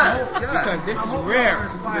 Yes. Because this is rare.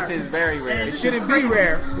 This is very rare. It shouldn't be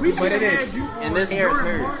rare, but it is. And this hair is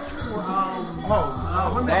hers.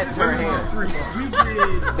 That's her hair.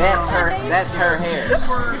 That's her hair.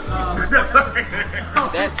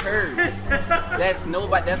 That's hers. That's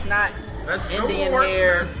nobody. That's not Indian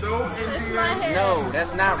hair. That's my hair. No,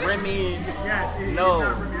 that's not Remy.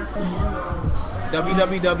 No.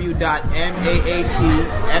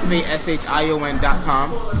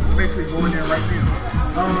 www.maatfashion.com. Basically going there right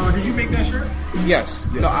now. Did you make that shirt? Yes.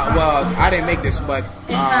 No. I didn't make this, but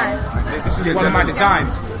this is one of my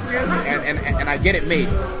designs, and I get it made.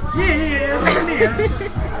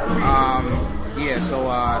 Yeah.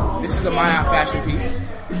 So this is a Maya fashion piece.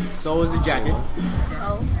 So is the jacket.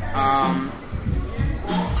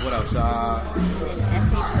 What else?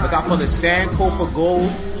 Look out for the Sankofa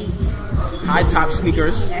Gold high top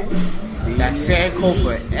sneakers. That's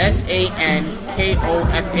Sankofa,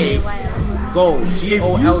 Sankofa Gold, Gold,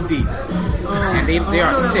 and they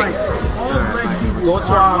are sick. Go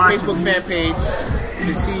to our Facebook fan page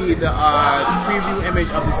to see the preview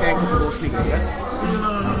image of the Sankofa Gold sneakers. Yes.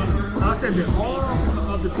 I said that all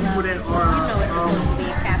of the people that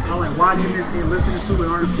are like watching this and listening to it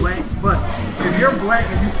aren't black, but if you're black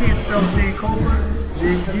and you can't spell Sankofa,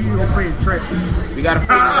 then you're gonna play in trash. We got a phrase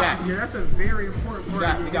for that. Yeah, that's a very important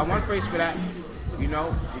part. We got one phrase for that. You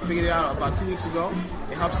know, we figured it out about 2 weeks ago.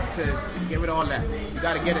 It helps to get rid of all that. You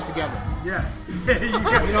got to get it together. Yeah.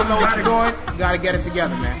 You don't know what you're doing, you got to get it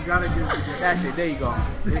together, man. You got to get it together. That's it. There you go.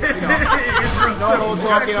 No whole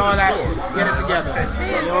talking, all that. Get it together.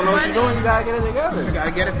 You don't know what you're doing, you got to get it together. You got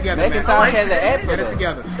to get it together, Macintosh has an ad for Get it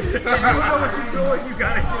together. If you know what you're doing, you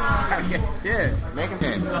got to get it. Yeah.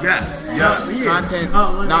 Yes. Content,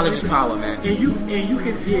 knowledge is power, man. And you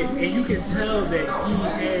can tell that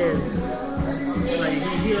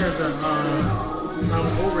he has a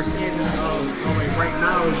overstanding of like right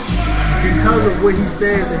now because of what he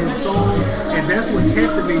says in his songs, and that's what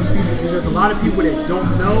captivates people, because a lot of people that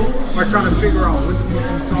don't know are trying to figure out what the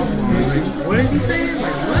fuck he's talking about. Like, what is he saying?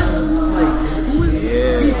 Like what? Like who is he?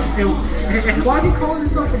 And why is he calling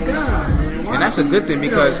himself a god? And that's a good thing,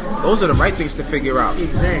 because those are the right things to figure out.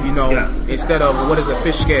 Exactly. You know, instead of what is a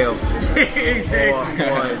fish scale,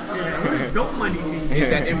 exactly. or dope money means. Is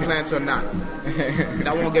that implants or not?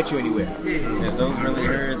 That won't get you anywhere. Is those really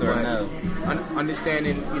hers or no?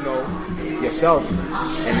 Understanding, you know, yourself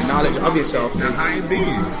and the knowledge of yourself is how you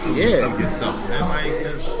being of yourself.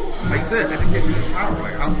 And like you said, education is power.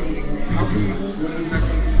 Like how can we move to the next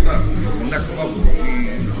stuff, the next level?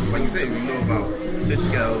 Like you said, we know about fish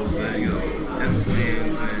scales and implants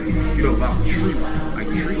and about tree. Like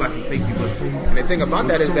tree life can take you with some. And the thing about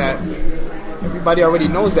that is that everybody already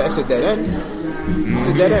knows that it's a dead end. It's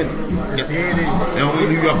a dead end. They don't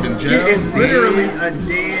leave you up in jail. It's literally a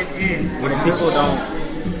dead end.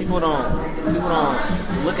 People don't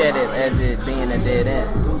look at it as it being a dead end.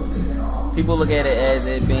 People look at it as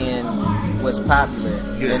it being what's popular,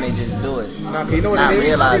 and then they just do it. You know what it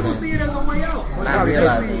is? People see it as a way out. Not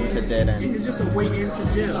realizing it's a dead end. It's just a way into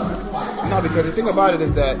jail. No, because the thing about it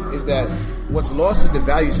is that what's lost is the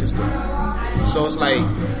value system. So it's like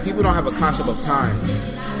people don't have a concept of time.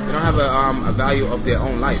 They don't have a value of their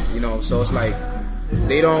own life, you know. So it's like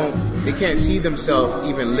they can't see themselves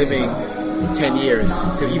even living 10 years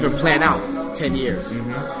to even plan out 10 years,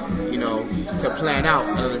 you know, to plan out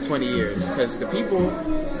another 20 years. Because the people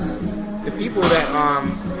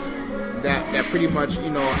that pretty much, you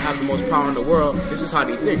know, have the most power in the world, this is how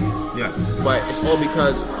they think. Yeah. But it's all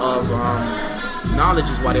because of knowledge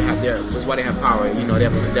is why they have power. You know, they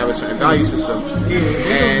have a certain value system.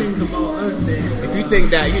 And if you think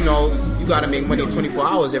that, you know, you gotta make money 24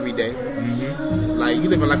 hours every day, like you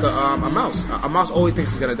living like a mouse. A mouse always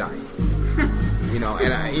thinks it's gonna die. You know,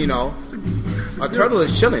 and a turtle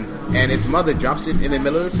is chilling, and its mother drops it in the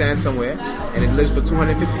middle of the sand somewhere, and it lives for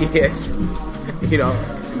 250 years. You know,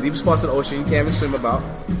 in the deepest parts of the ocean, you can't even swim about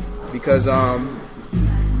because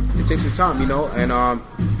it takes its time. You know, and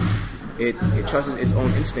It trusts its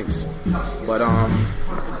own instincts, but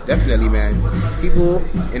definitely, man, people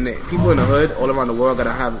in the hood all around the world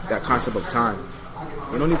gotta have that concept of time.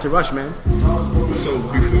 You don't need to rush, man. So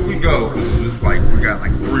before we go, just like we got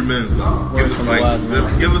like 3 minutes left.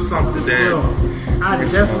 Give us something that. I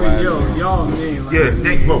definitely, y'all,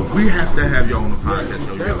 man. Bro, we have to have y'all on the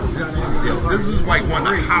podcast, This is like one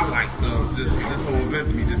of the highlights of this whole event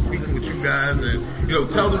to me. Just speaking with you guys and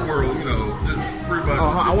tell the world, just pretty much.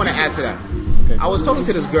 I want to add to that. I was talking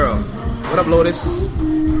to this girl. What up, Lotus?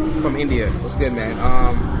 From India. What's good, man?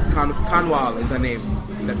 Kanwal is her name.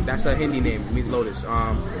 That's her Hindi name. It means Lotus.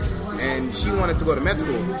 And she wanted to go to med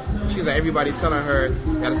school. She's like, everybody's telling her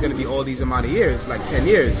that it's going to be all these amount of years, like 10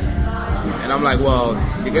 years. And I'm like, well,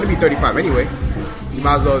 you're going to be 35 anyway. You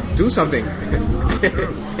might as well do something.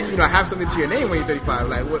 Have something to your name when you're 35.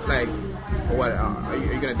 Like, what? Like, what? Are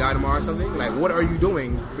you going to die tomorrow or something? Like, what are you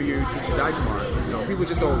doing for you to die tomorrow? People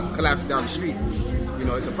just don't collapse down the street.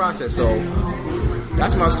 It's a process. So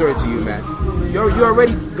that's my story to you, man. You're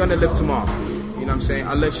already going to live tomorrow. You know what I'm saying?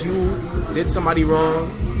 Unless you did somebody wrong,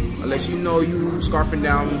 unless you know you scarfing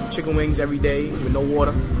down chicken wings every day with no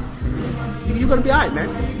water, you're gonna be alright, man.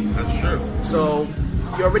 That's true. So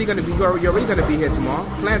you're already gonna be here tomorrow.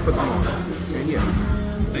 Plan for tomorrow. And yeah.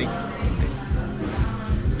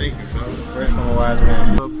 Thank you, fellas. Fresh from a wise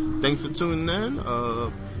man. Thanks for tuning in.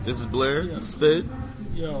 This is Blair Spit.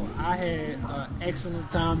 Yo, I had an excellent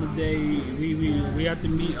time today. We got to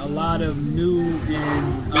meet a lot of new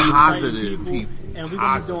and positive people. And we're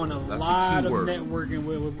going to be doing a lot of networking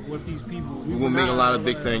with these people. We're going to make a lot of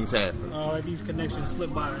big things happen. These connections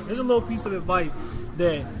slip by. There's a little piece of advice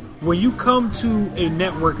that when you come to a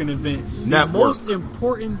networking event, the most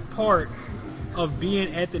important part of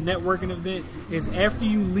being at the networking event is after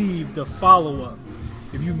you leave, the follow-up.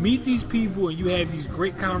 If you meet these people and you have these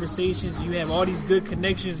great conversations, you have all these good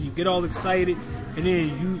connections, and you get all excited, and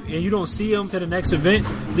then you don't see them to the next event,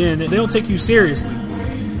 then they don't take you seriously.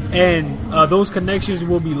 And those connections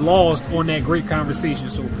will be lost on that great conversation.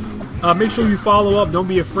 So make sure you follow up. Don't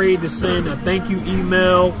be afraid to send a thank you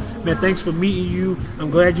email. Man, thanks for meeting you.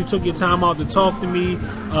 I'm glad you took your time out to talk to me.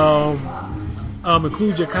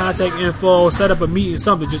 Include your contact info, set up a meeting,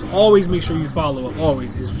 something. Just always make sure you follow up.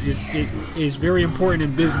 Always. It is very important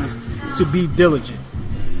in business to be diligent.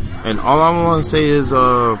 And all I want to say is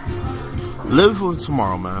live for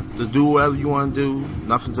tomorrow, man. Just do whatever you want to do.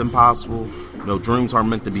 Nothing's impossible. Dreams are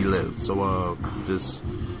meant to be lived. So just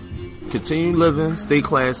continue living, stay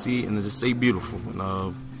classy, and just stay beautiful.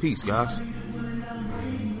 And peace, guys.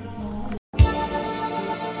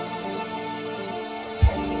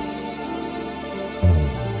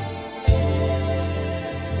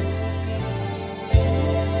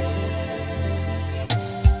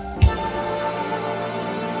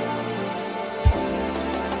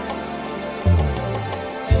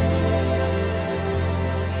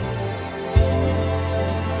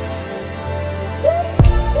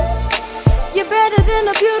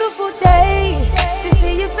 A beautiful day to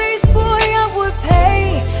see your face, boy, I would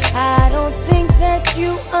pay. I don't think that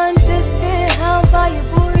you understand how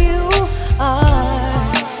valuable you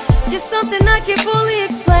are. You're something I can't fully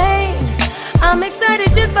explain. I'm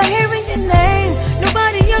excited just by hearing your name.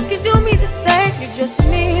 Nobody else can do me the same. You're just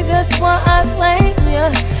me, that's why I claim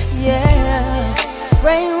you. Yeah.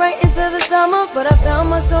 Spring right into the summer, but I found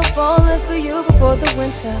myself falling for you before the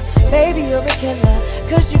winter. Baby, you're a killer,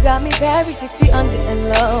 cause you got me buried 6 feet under and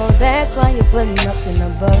low. That's why you're putting up the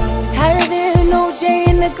numbers. Tighter than OJ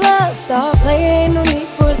in the club. Start playing, no need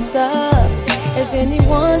for a sub. If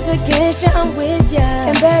anyone's against you, I'm with ya.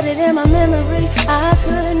 Embedded in my memory, I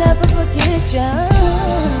could never forget ya.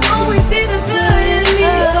 Always see the good in me,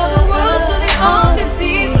 so the world so they all can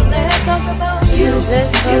see. Let's talk about you.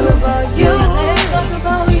 Let's talk about you. Let's talk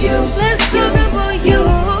about you. Let's talk about you.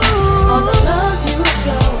 All the love you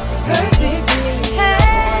show perfectly.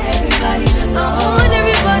 Everybody to know. I want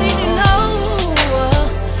everybody to know.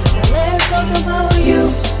 Let's talk about you.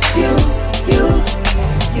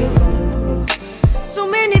 So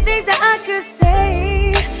many things that I could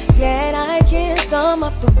say, yet I can't sum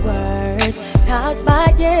up the words. Top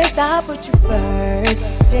spot, yes, I put you first.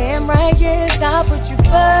 Damn right, yes, I put you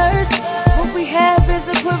first. What we have is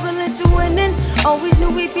equivalent to winning. Always knew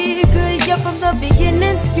we'd be good, yeah, from the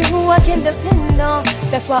beginning. You're who I can depend on.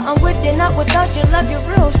 That's why I'm with you, not without your love, you're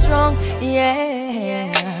real strong,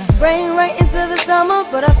 yeah. Spring right into the summer,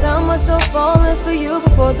 but I found myself falling for you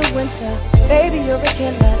before the winter. Baby, you're a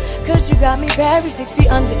killer, cause you got me buried 6 feet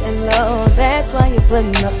under and low. That's why you're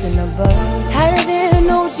putting up the numbers. Tighter than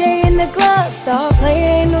OJ in the club. Start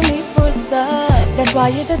playing, no need for a sub. That's why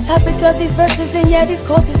you're the topic of these verses and yeah, these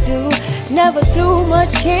courses too. Never too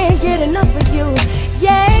much, can't get enough of you.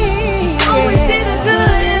 Yeah. Always see the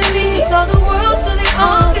good in me, so the world so they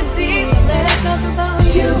all can see. Let's talk about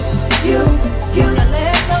you. Now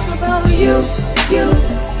let's talk about you.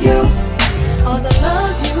 All the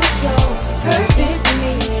love you show, perfect for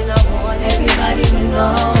me, and I want everybody to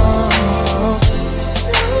know.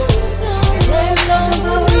 Let's talk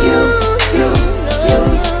about you.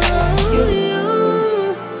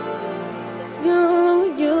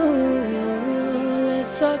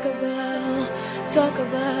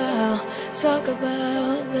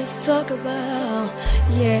 Let's talk about,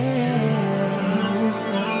 yeah.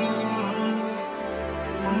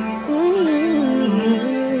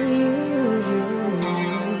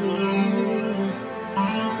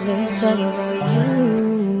 Let's talk about you.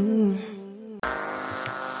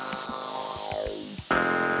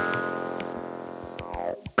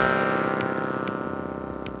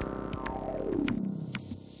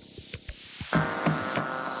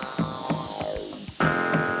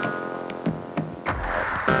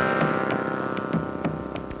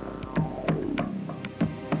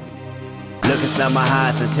 inside my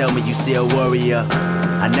eyes and tell me you see a warrior.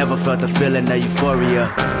 I never felt the feeling of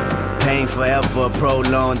euphoria. Pain forever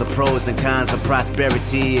prolonged. The pros and cons of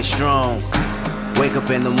prosperity is strong. Wake up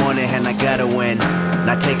in the morning and I gotta win.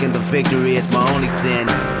 Not taking the victory is my only sin.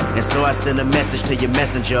 And so I send a message to your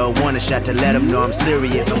messenger, a warning shot to let him know I'm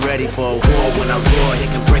serious. I'm ready for a war. When I roar, it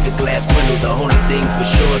can break a glass window. The only thing for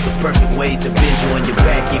sure is the perfect way to bend you on your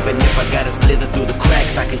back. Even if I gotta slither through the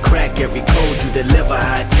cracks, I can crack every code you deliver.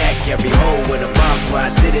 I attack every hole with a bomb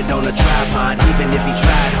squad. Sit it on a tripod. Even if he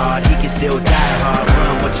tried hard, he can still die hard.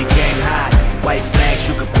 Run, but you can't hide. White flags,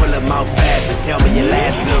 you can pull them out fast and tell me your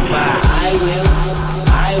last goodbye.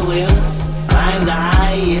 I will climb the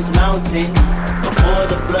highest mountain before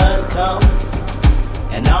the flood comes,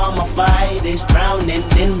 and all my fight is drowning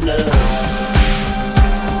in blood.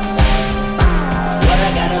 What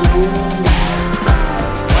I gotta lose,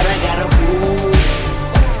 what I gotta prove,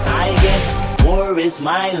 I guess war is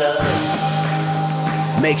my love.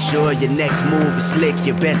 Make sure your next move is slick.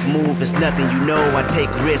 Your best move is nothing, you know I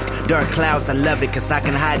take risk. Dark clouds, I love it, cause I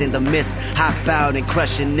can hide in the mist. Hop out and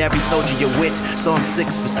crushing every soldier you're with. So I'm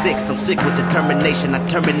 6 for 6, I'm sick with determination. I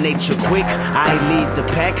terminate you quick, I lead the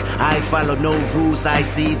pack. I follow no rules, I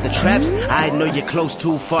see the traps. I know you're close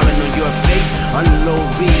to falling on your face. Unload,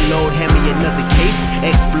 reload, hand me another case.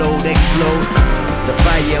 Explode, explode. The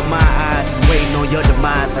fire in my eyes is waiting on your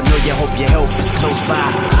demise. I know you hope your help is close by.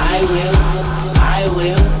 I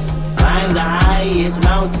will climb the highest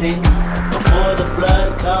mountain before the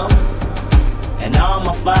flood comes, and all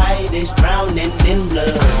my fight is drowning in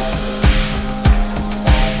blood.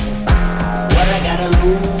 What I gotta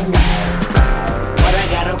lose, what I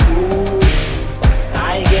gotta prove,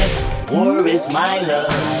 I guess war is my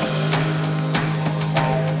love.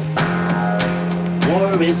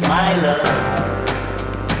 War is my love.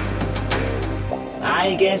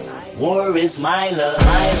 I guess war is my love,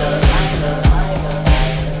 my love, my love.